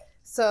 Okay,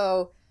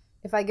 so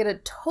if I get a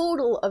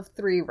total of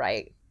 3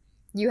 right,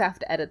 you have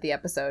to edit the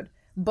episode.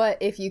 But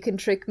if you can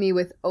trick me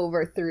with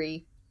over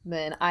 3,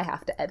 then I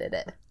have to edit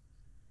it.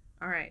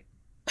 All right.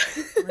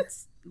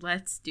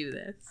 Let's do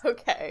this.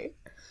 Okay.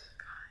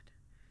 God.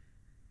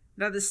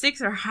 Now the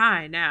stakes are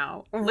high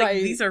now. Like,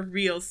 right. These are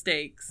real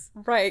stakes.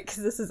 Right,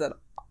 because this is an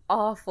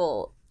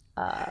awful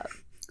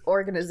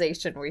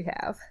organization we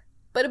have.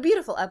 But a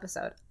beautiful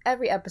episode.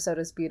 Every episode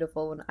is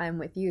beautiful when I'm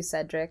with you,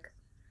 Cedric.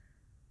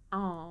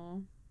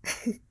 Oh.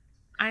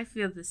 I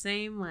feel the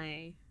same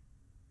way.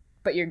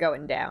 But you're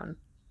going down.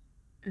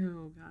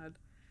 Oh, God.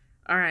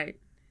 All right.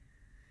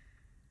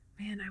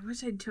 Man, I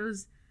wish I'd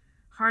chose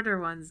harder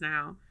ones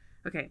now.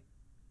 Okay.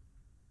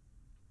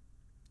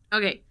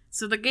 Okay,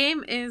 so the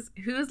game is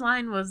whose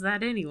line was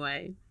that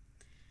anyway?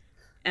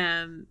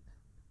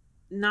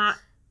 Not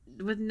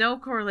with no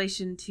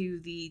correlation to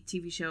the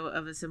TV show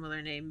of a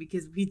similar name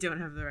because we don't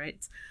have the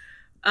rights.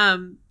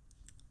 The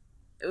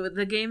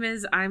game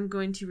is I'm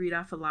going to read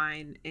off a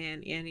line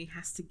and Annie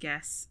has to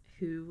guess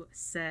who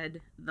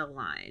said the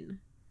line.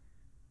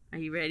 Are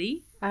you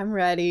ready? I'm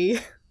ready.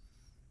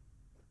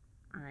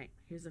 All right,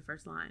 here's the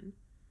first line.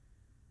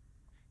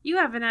 You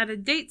haven't had a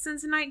date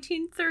since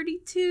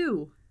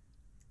 1932.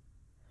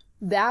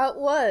 That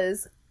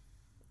was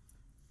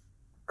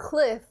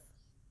Cliff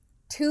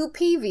to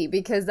Peavy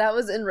because that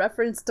was in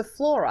reference to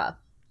Flora.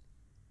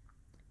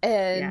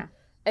 And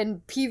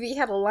Peavy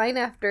had a line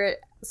after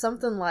it,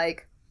 something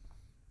like,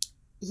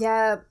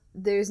 yeah,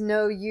 there's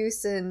no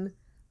use in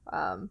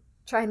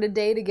trying to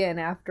date again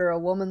after a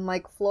woman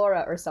like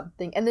Flora or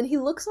something. And then he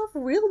looks off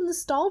real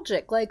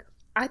nostalgic, like,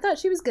 I thought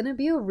she was gonna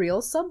be a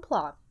real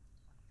subplot.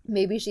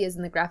 Maybe she is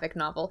in the graphic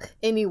novel.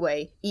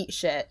 Anyway, eat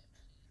shit.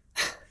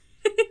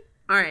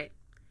 All right.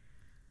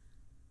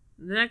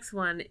 The next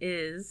one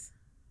is...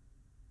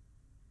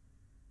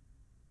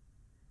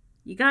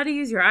 You gotta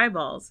use your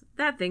eyeballs.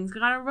 That thing's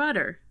got a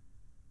rudder.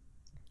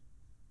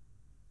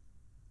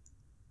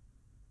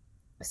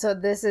 So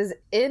this is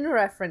in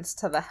reference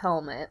to the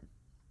helmet.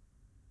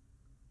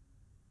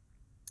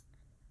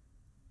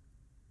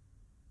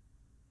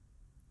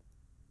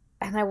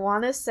 And I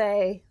want to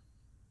say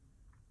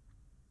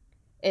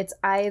it's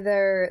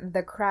either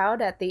the crowd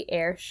at the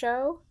air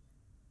show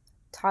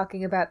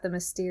talking about the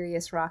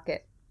mysterious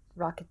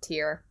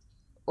rocketeer,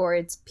 or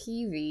it's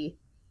Peavy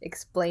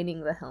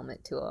explaining the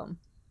helmet to him.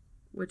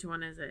 Which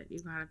one is it? You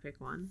gotta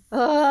pick one.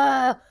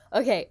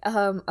 Okay.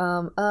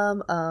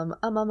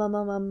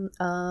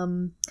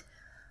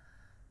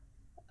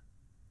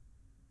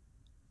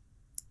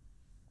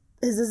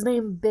 Is his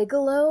name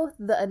Bigelow,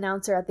 the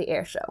announcer at the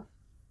air show?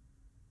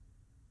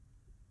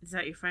 Is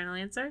that your final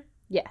answer?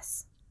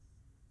 Yes.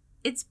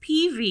 It's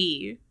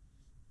Peavy.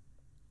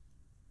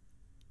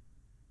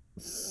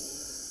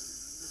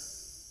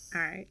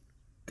 All right.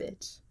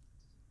 Bitch.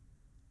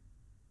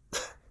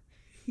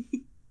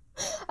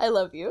 I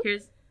love you.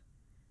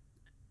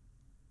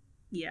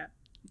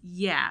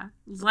 Yeah.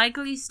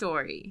 Likely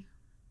story.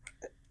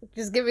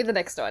 Just give me the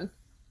next one.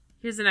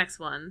 Here's the next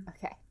one.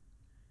 Okay.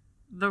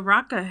 The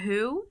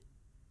Rock-a-Who?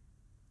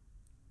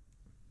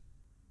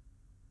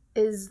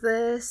 Is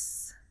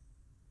this...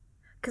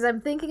 Because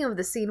I'm thinking of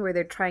the scene where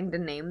they're trying to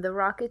name the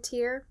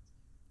Rocketeer.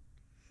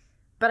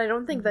 But I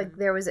don't think that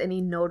there was any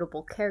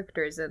notable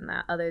characters in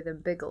that other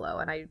than Bigelow,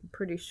 and I'm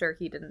pretty sure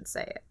he didn't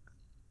say it.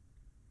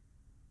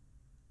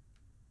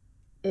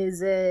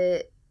 Is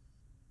it...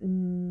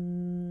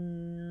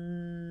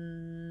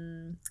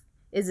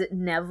 Is it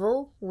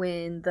Neville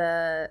when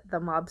the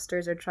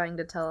mobsters are trying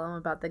to tell him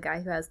about the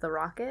guy who has the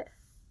rocket?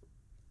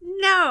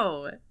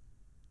 No!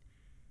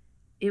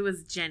 It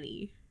was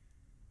Jenny.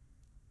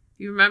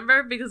 You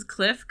remember? Because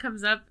Cliff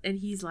comes up and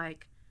he's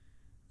like,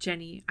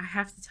 Jenny, I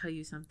have to tell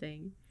you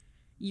something.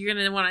 You're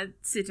going to want to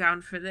sit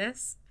down for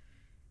this.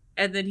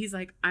 And then he's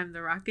like, I'm the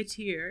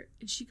Rocketeer.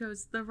 And she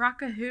goes, the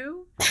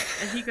Rock-a-Who?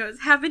 And he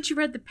goes, haven't you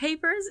read the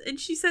papers? And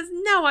she says,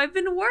 no, I've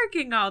been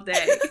working all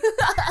day.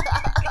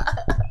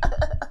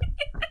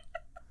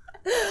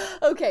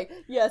 Okay,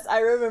 yes,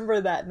 I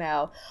remember that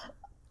now.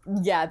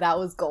 Yeah, that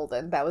was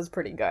golden. That was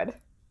pretty good.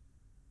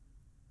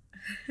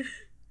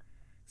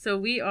 So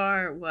we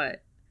are,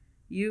 what?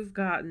 You've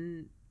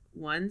gotten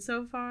 1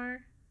 so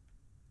far?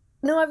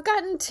 No, I've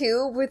gotten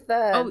 2 with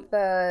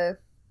the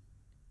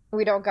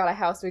We don't got a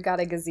house, we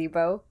got a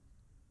gazebo.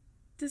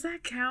 Does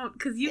that count?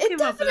 Because you It came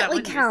up with that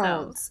one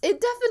counts. yourself.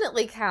 It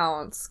definitely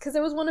counts because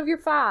it was one of your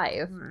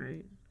 5.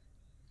 Right.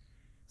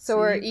 So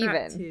we're you've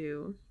got even.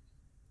 2.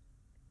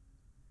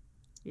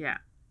 Yeah.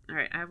 All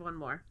right. I have one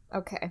more.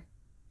 Okay.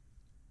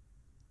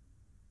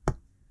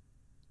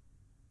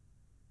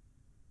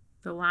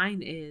 The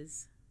line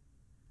is,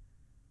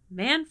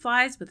 "Man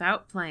flies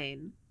without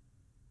plane."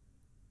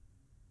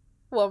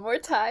 One more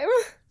time.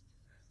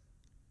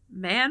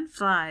 Man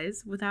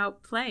flies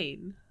without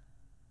plane.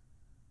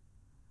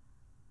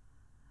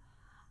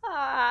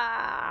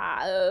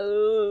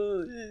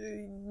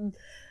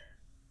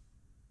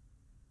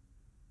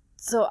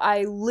 So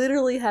I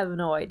literally have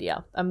no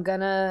idea. I'm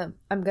gonna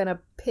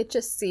pitch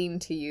a scene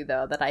to you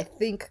though that I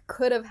think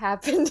could have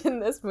happened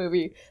in this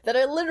movie that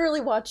I literally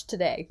watched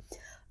today.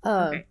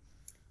 Okay.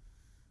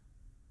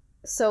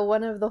 So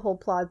one of the whole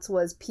plots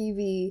was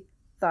Peavy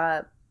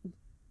thought,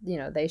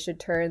 they should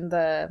turn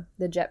the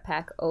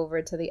jetpack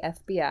over to the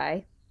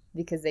FBI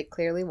because they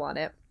clearly want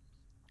it.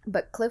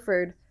 But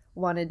Clifford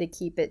wanted to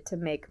keep it to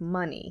make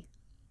money.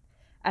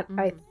 And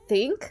I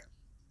think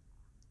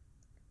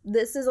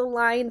this is a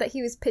line that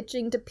he was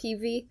pitching to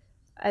Peavy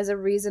as a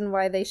reason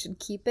why they should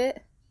keep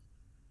it.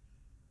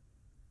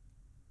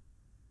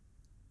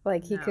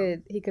 Like he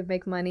could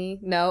make money.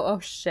 No? Oh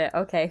shit.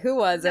 Okay, who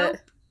was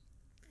it?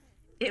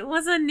 It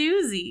was a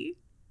newsie.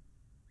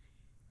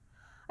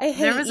 I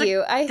hate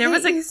you. I hate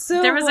you so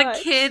much. There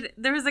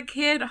was a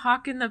kid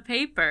hawking the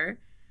paper.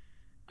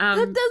 That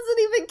doesn't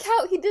even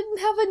count. He didn't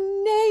have a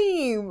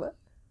name.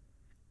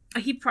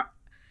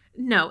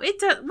 No, it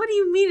does. What do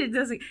you mean it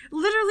doesn't?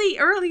 Literally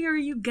earlier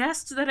you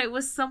guessed that it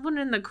was someone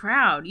in the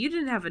crowd. You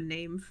didn't have a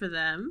name for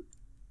them.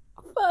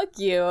 Fuck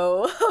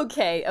you.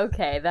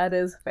 Okay, that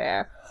is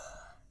fair.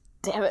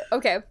 Damn it.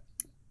 Okay.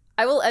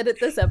 I will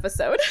edit this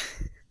episode.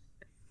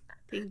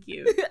 Thank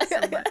you so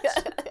much.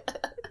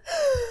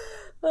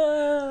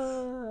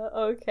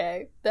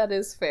 Okay, that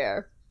is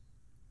fair.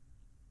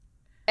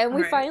 And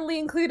we finally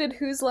included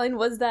whose line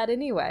was that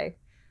anyway.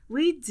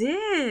 We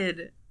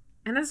did.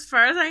 And as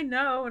far as I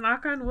know,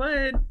 knock on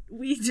wood,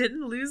 we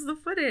didn't lose the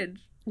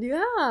footage.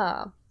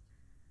 Yeah.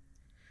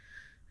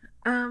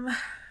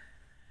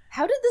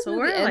 How did this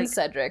movie end,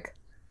 Cedric?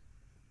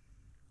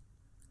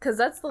 Because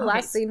that's the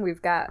last scene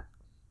we've got.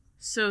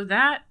 So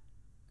that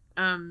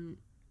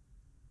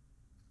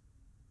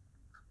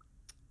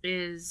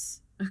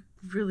is a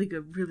really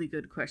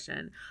good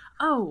question.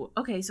 Oh,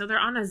 okay, so they're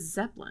on a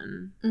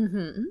Zeppelin.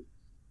 Mm-hmm.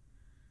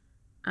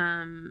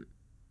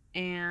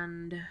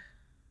 And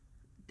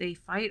they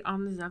fight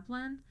on the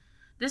Zeppelin.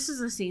 This is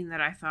a scene that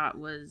I thought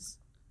was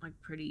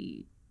like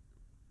pretty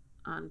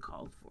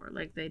uncalled for.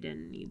 Like they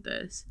didn't need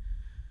this.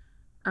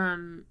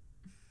 The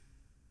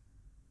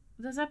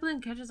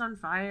Zeppelin catches on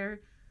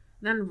fire.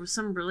 Then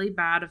some really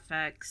bad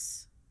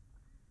effects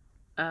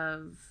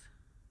of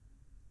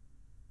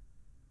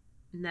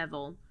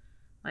Neville,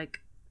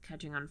 like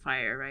catching on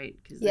fire, right?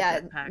 Because the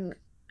jetpack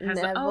has.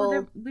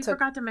 We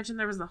forgot to mention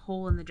there was the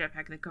hole in the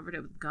jetpack that covered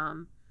it with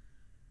gum.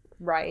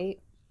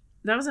 Right.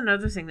 That was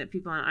another thing that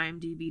people on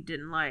IMDb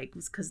didn't like,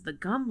 was because the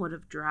gum would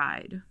have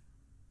dried.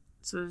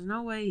 So there's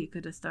no way you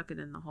could have stuck it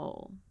in the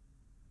hole.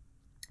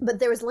 But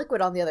there was liquid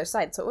on the other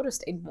side, so it would have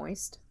stayed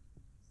moist.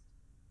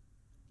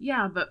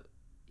 Yeah, but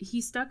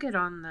he stuck it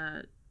on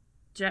the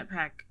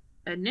jetpack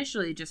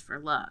initially just for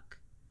luck.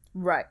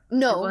 Right.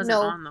 No, it wasn't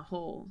on the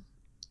hole.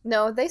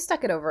 No, they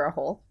stuck it over a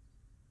hole.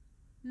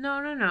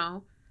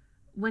 No.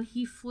 When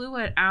he flew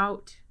it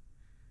out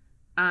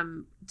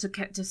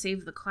to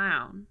save the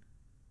clown.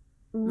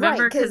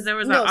 Remember, because there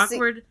was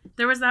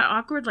that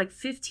awkward like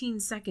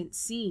 15-second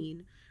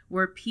scene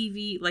where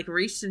Peavy like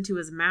reached into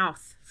his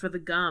mouth for the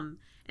gum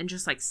and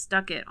just like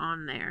stuck it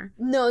on there.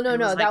 No,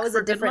 that was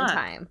a different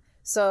time.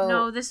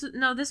 So it was the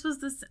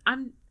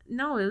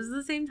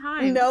same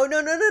time. No,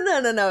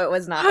 it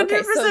was not. 100%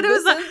 okay, so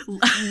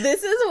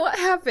this is what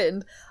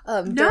happened.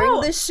 During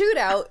the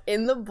shootout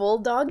in the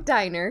Bulldog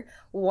Diner,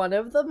 one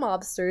of the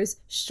mobsters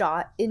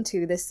shot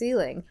into the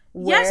ceiling.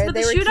 Yes, but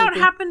the shootout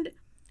happened.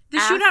 The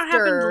shootout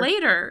happened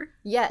later.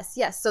 Yes.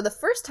 So the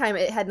first time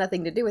it had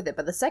nothing to do with it,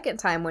 but the second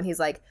time when he's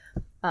like,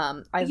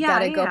 I've got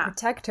to go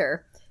protect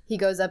her, he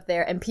goes up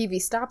there and Peavy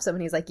stops him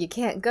and he's like, you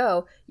can't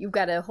go. You've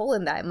got a hole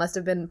in that. It must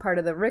have been part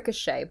of the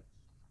ricochet.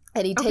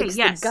 And he takes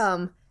the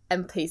gum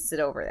and pastes it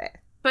over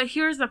there. But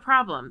here's the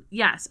problem.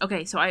 Yes,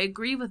 okay, so I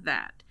agree with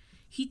that.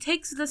 He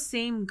takes the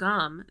same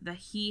gum that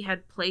he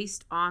had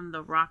placed on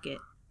the rocket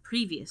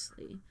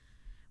previously.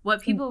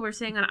 What people were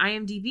saying on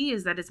IMDb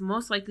is that it's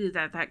most likely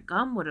that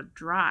gum would have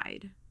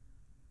dried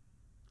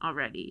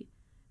already.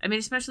 I mean,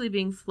 especially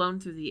being flown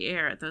through the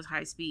air at those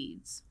high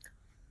speeds.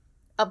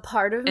 A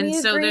part of me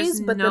agrees,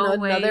 but then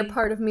another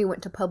part of me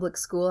went to public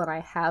school and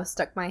I have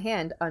stuck my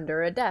hand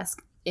under a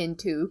desk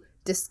into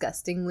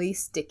disgustingly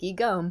sticky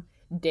gum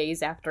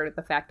days after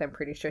the fact. I'm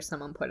pretty sure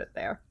someone put it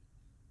there.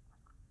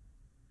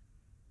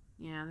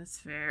 Yeah, that's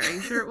fair. Are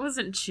you sure it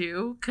wasn't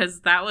chew?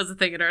 Because that was a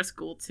thing at our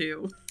school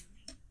too.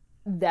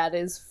 That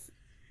is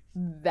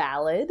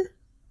valid.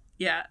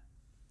 Yeah.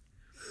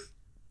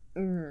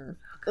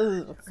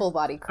 Ugh, full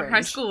body Our cringe.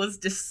 high school was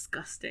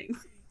disgusting.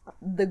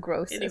 The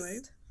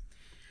grossest.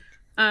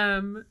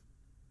 Anyway.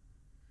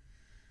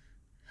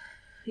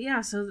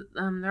 Yeah, so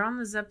they're on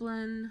the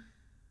Zeppelin.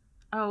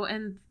 Oh,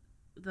 and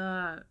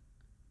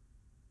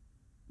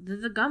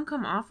did the gum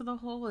come off of the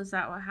hole? Is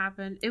that what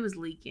happened? It was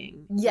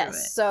leaking.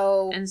 Yes,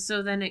 so... And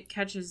so then it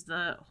catches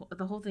the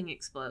whole thing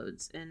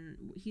explodes,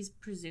 and he's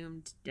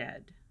presumed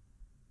dead.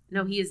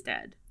 No, he is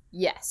dead.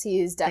 Yes, he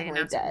is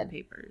definitely dead.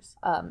 Papers.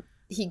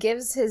 He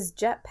gives his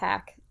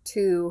jetpack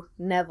to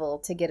Neville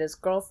to get his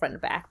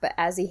girlfriend back, but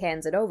as he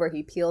hands it over,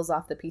 he peels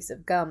off the piece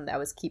of gum that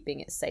was keeping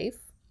it safe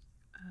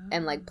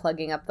and, like,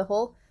 plugging up the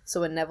hole.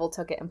 So when Neville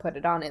took it and put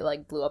it on, it,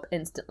 like, blew up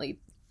instantly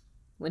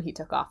when he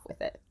took off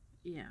with it.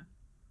 Yeah.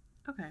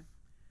 Okay.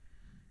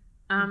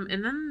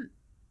 And then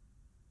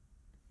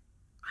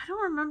I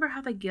don't remember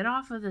how they get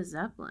off of the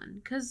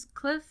Zeppelin, because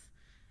Cliff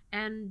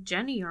and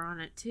Jenny are on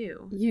it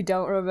too. You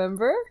don't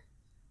remember?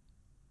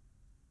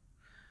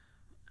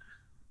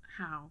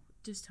 How?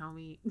 Just tell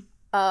me.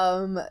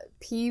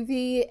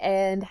 Peavy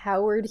and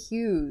Howard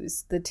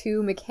Hughes, the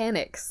two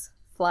mechanics,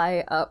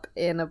 fly up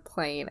in a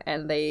plane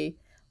and they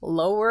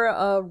lower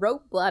a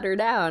rope ladder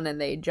down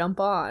and they jump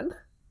on.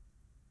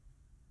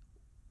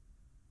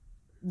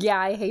 Yeah,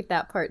 I hate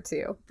that part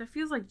too. That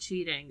feels like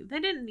cheating. They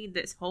didn't need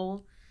this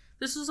whole...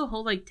 This was a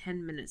whole, like,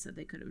 10 minutes that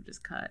they could have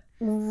just cut.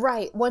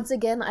 Right. Once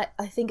again,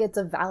 I think it's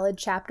a valid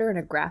chapter in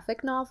a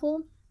graphic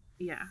novel.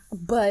 Yeah.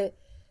 But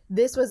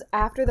this was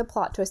after the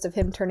plot twist of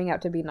him turning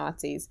out to be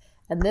Nazis,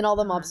 and then all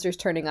the mobsters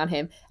turning on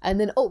him, and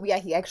then, oh yeah,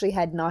 he actually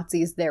had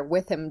Nazis there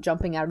with him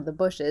jumping out of the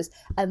bushes,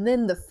 and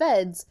then the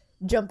feds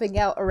jumping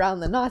out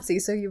around the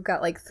Nazis, so you've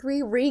got, like,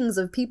 3 rings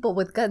of people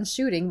with guns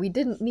shooting. We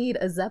didn't need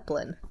a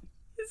Zeppelin.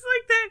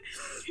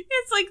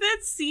 It's like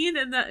that scene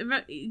in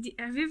the...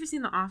 Have you ever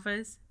seen The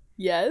Office?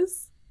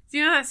 Yes. Do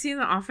you know that scene in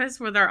The Office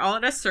where they're all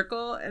in a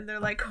circle and they're,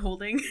 like,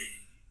 holding,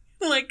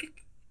 like,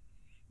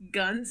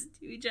 guns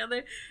to each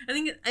other? I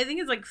think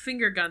it's like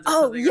finger guns or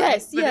something.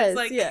 Yes, right? yes, it's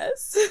like,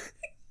 yes.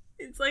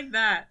 It's like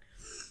that.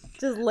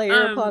 Just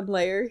layer upon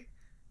layer.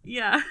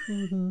 Yeah.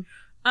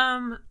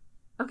 Mm-hmm.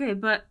 Okay,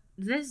 but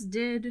this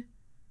did...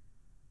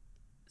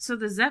 So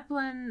the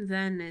Zeppelin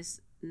then is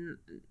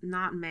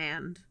not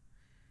manned,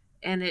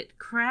 and it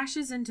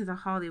crashes into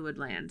the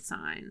Hollywoodland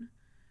sign,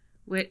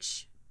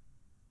 which...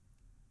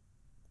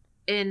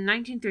 In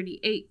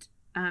 1938,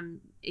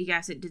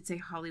 yes, it did say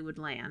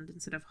Hollywoodland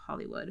instead of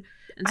Hollywood.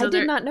 And so I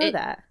did not know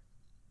that.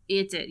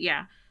 It did,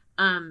 yeah.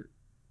 And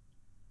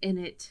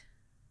it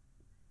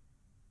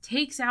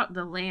takes out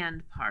the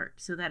land part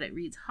so that it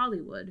reads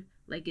Hollywood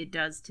like it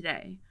does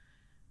today.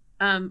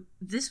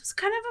 This was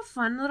kind of a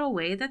fun little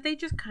way that they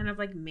just kind of,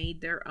 like,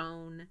 made their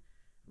own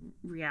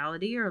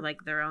reality or,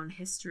 like, their own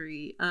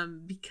history.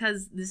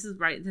 Because this is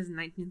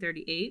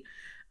 1938.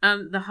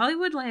 The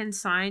Hollywoodland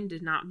sign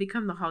did not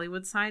become the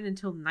Hollywood sign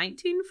until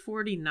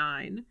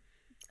 1949.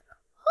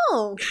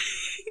 Oh.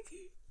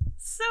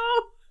 So,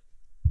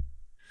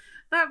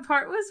 that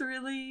part was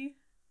really,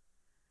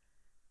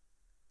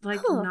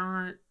 like,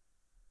 not...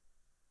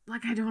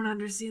 Like, I don't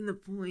understand the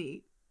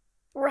point.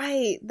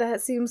 Right.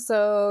 That seems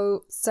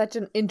such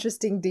an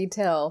interesting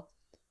detail.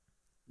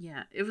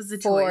 Yeah, it was a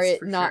choice, for it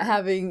for not sure.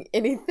 having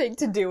anything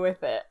to do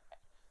with it.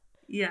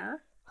 Yeah.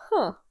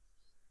 Huh.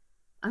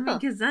 I mean,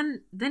 because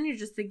then you're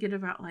just thinking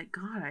about, like,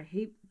 God, I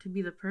hate to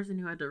be the person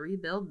who had to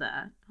rebuild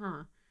that.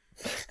 Huh.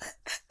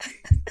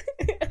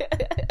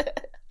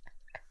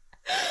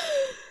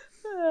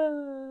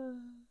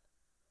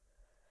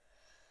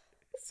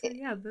 So,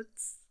 yeah,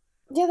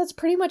 that's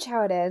pretty much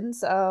how it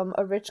ends.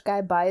 A rich guy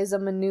buys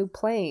him a new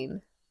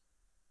plane.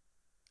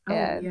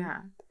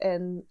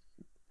 And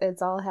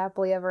it's all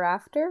happily ever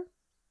after.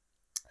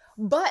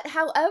 But,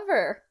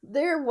 however,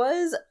 there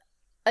was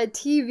a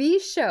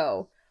TV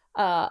show.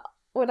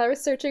 When I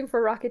was searching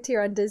for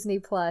Rocketeer on Disney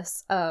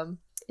Plus,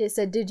 it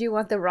said, "Did you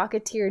want the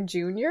Rocketeer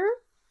Jr.?"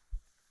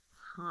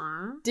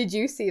 Huh? Did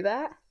you see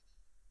that?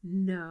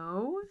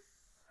 No.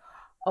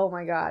 Oh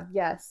my god,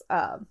 yes.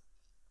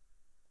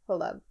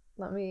 Hold on.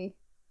 Let me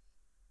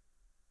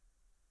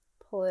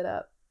pull it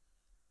up.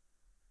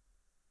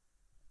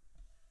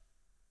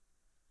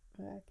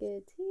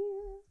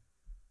 Rocketeer.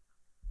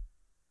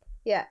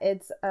 Yeah,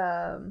 it's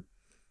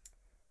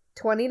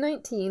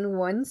 2019,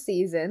 one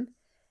season.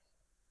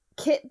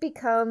 Kit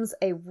becomes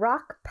a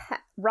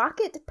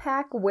rocket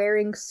pack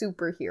wearing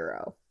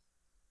superhero.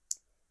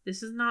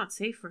 This is not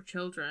safe for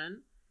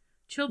children.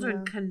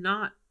 Children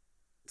cannot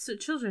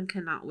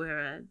wear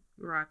a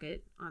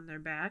rocket on their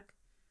back.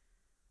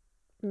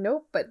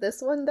 Nope, but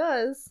this one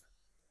does.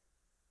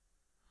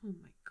 Oh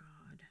my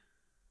god.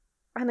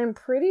 And I'm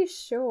pretty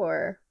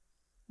sure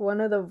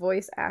one of the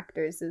voice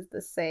actors is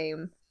the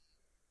same.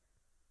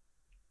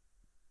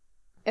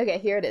 Okay,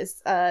 here it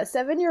is.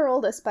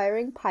 7-year-old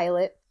aspiring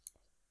pilot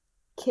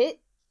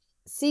Kit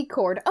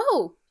Secord.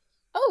 Oh,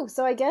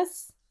 so I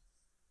guess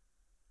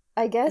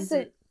is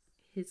it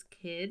his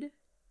kid?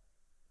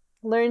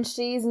 Learns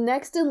she's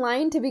next in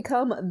line to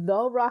become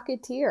the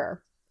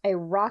Rocketeer, a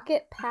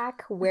rocket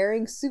pack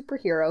wearing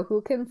superhero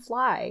who can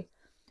fly.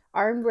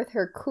 Armed with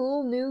her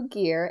cool new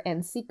gear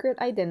and secret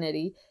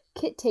identity,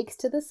 Kit takes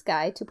to the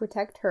sky to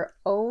protect her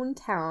own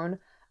town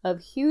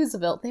of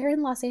Hughesville. They're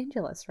in Los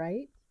Angeles,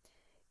 right?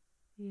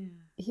 Yeah.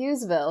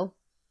 Hughesville.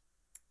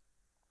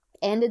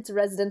 And its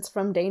residents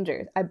from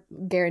danger. I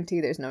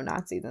guarantee there's no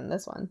Nazis in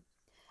this one.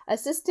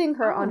 Assisting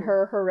her on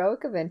her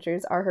heroic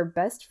adventures are her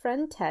best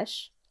friend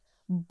Tesh,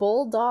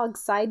 bulldog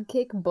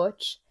sidekick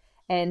Butch,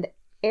 and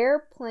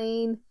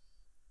airplane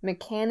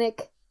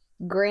mechanic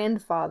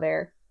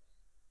grandfather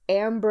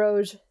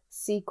Ambrose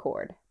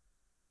Secord.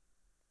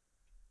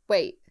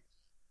 Wait.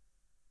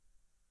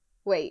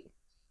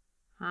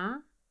 Huh?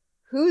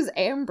 Who's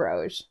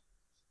Ambrose?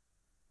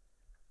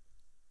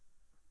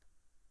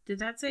 Did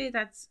that say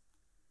that's...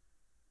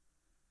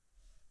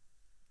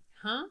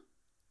 Huh?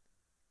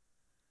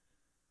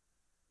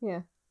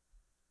 Yeah.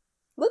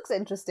 Looks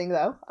interesting,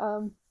 though.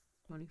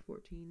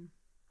 2014.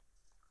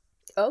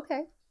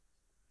 Okay.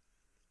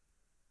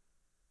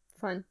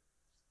 Fun.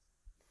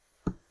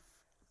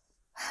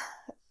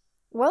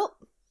 Well,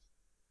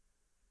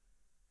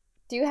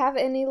 do you have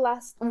any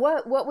last...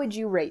 What would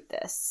you rate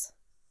this?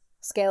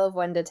 Scale of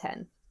 1 to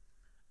 10.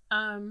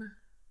 1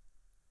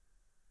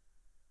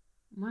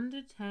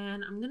 to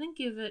 10. I'm gonna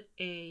give it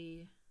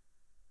an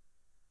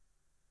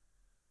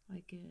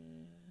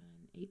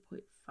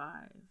 8.5.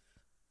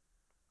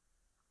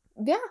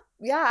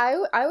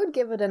 Yeah, I would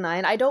give it a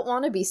 9. I don't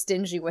want to be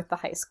stingy with the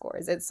high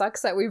scores. It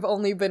sucks that we've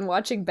only been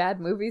watching bad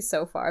movies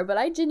so far, but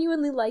I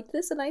genuinely like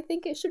this and I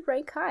think it should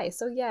rank high.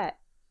 So yeah,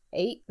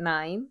 8,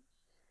 9.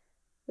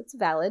 It's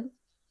valid.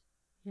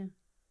 Yeah.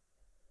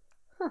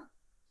 Huh.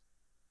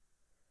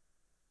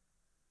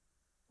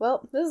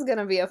 Well, this is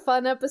gonna be a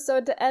fun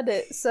episode to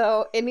edit,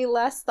 so any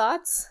last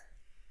thoughts?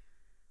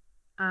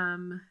 I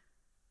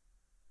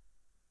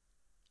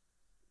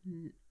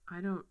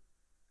don't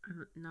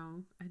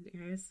know. I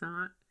guess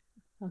not.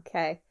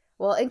 Okay.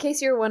 Well, in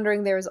case you're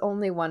wondering, there was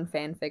only one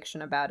fan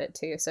fiction about it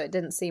too, so it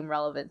didn't seem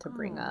relevant to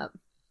bring up.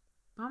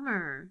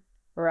 Bummer.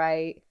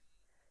 Right.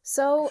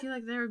 So I feel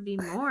like there would be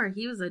more.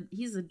 He's a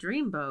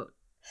dreamboat.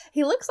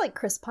 He looks like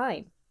Chris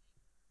Pine.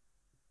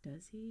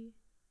 Does he?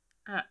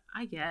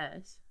 I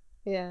guess.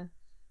 Yeah.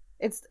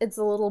 It's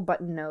a little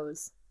button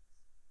nose.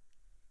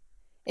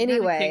 I got a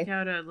Anyway, kick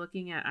out of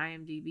looking at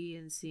IMDb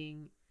and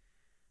seeing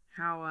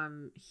how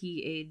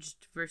he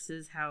aged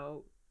versus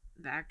how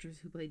the actress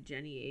who played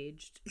Jenny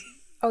aged.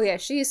 oh yeah,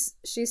 she's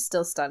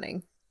still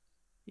stunning.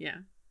 Yeah.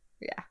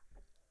 Yeah.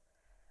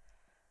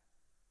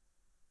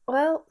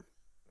 Well,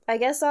 I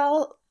guess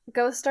I'll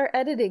go start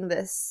editing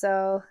this,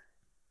 so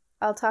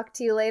I'll talk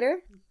to you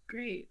later.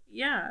 Great.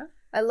 Yeah.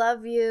 I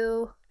love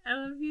you. I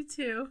love you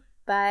too.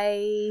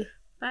 Bye.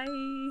 Bye.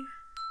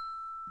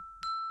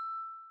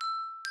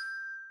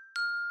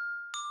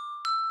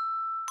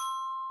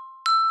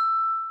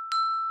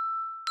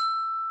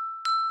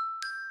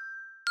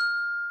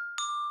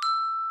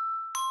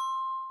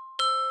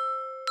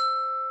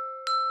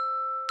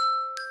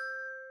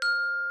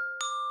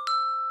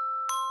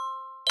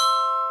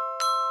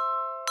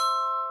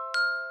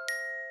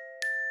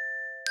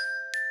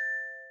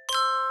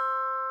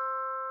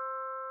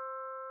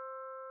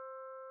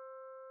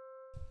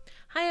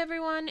 Hi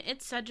everyone,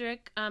 it's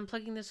Cedric.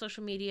 Plugging the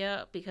social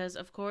media because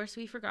of course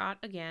we forgot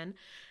again.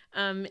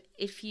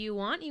 If you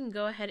want, you can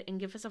go ahead and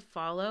give us a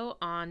follow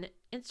on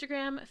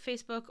Instagram,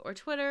 Facebook, or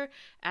Twitter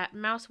at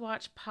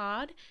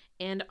mousewatchpod,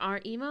 and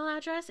our email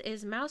address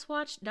is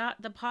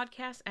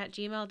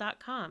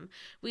mousewatch.thepodcast@gmail.com.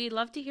 We'd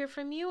love to hear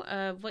from you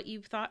of what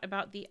you thought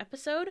about the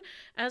episode,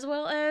 as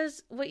well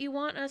as what you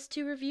want us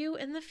to review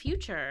in the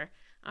future.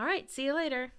 All right, see you later.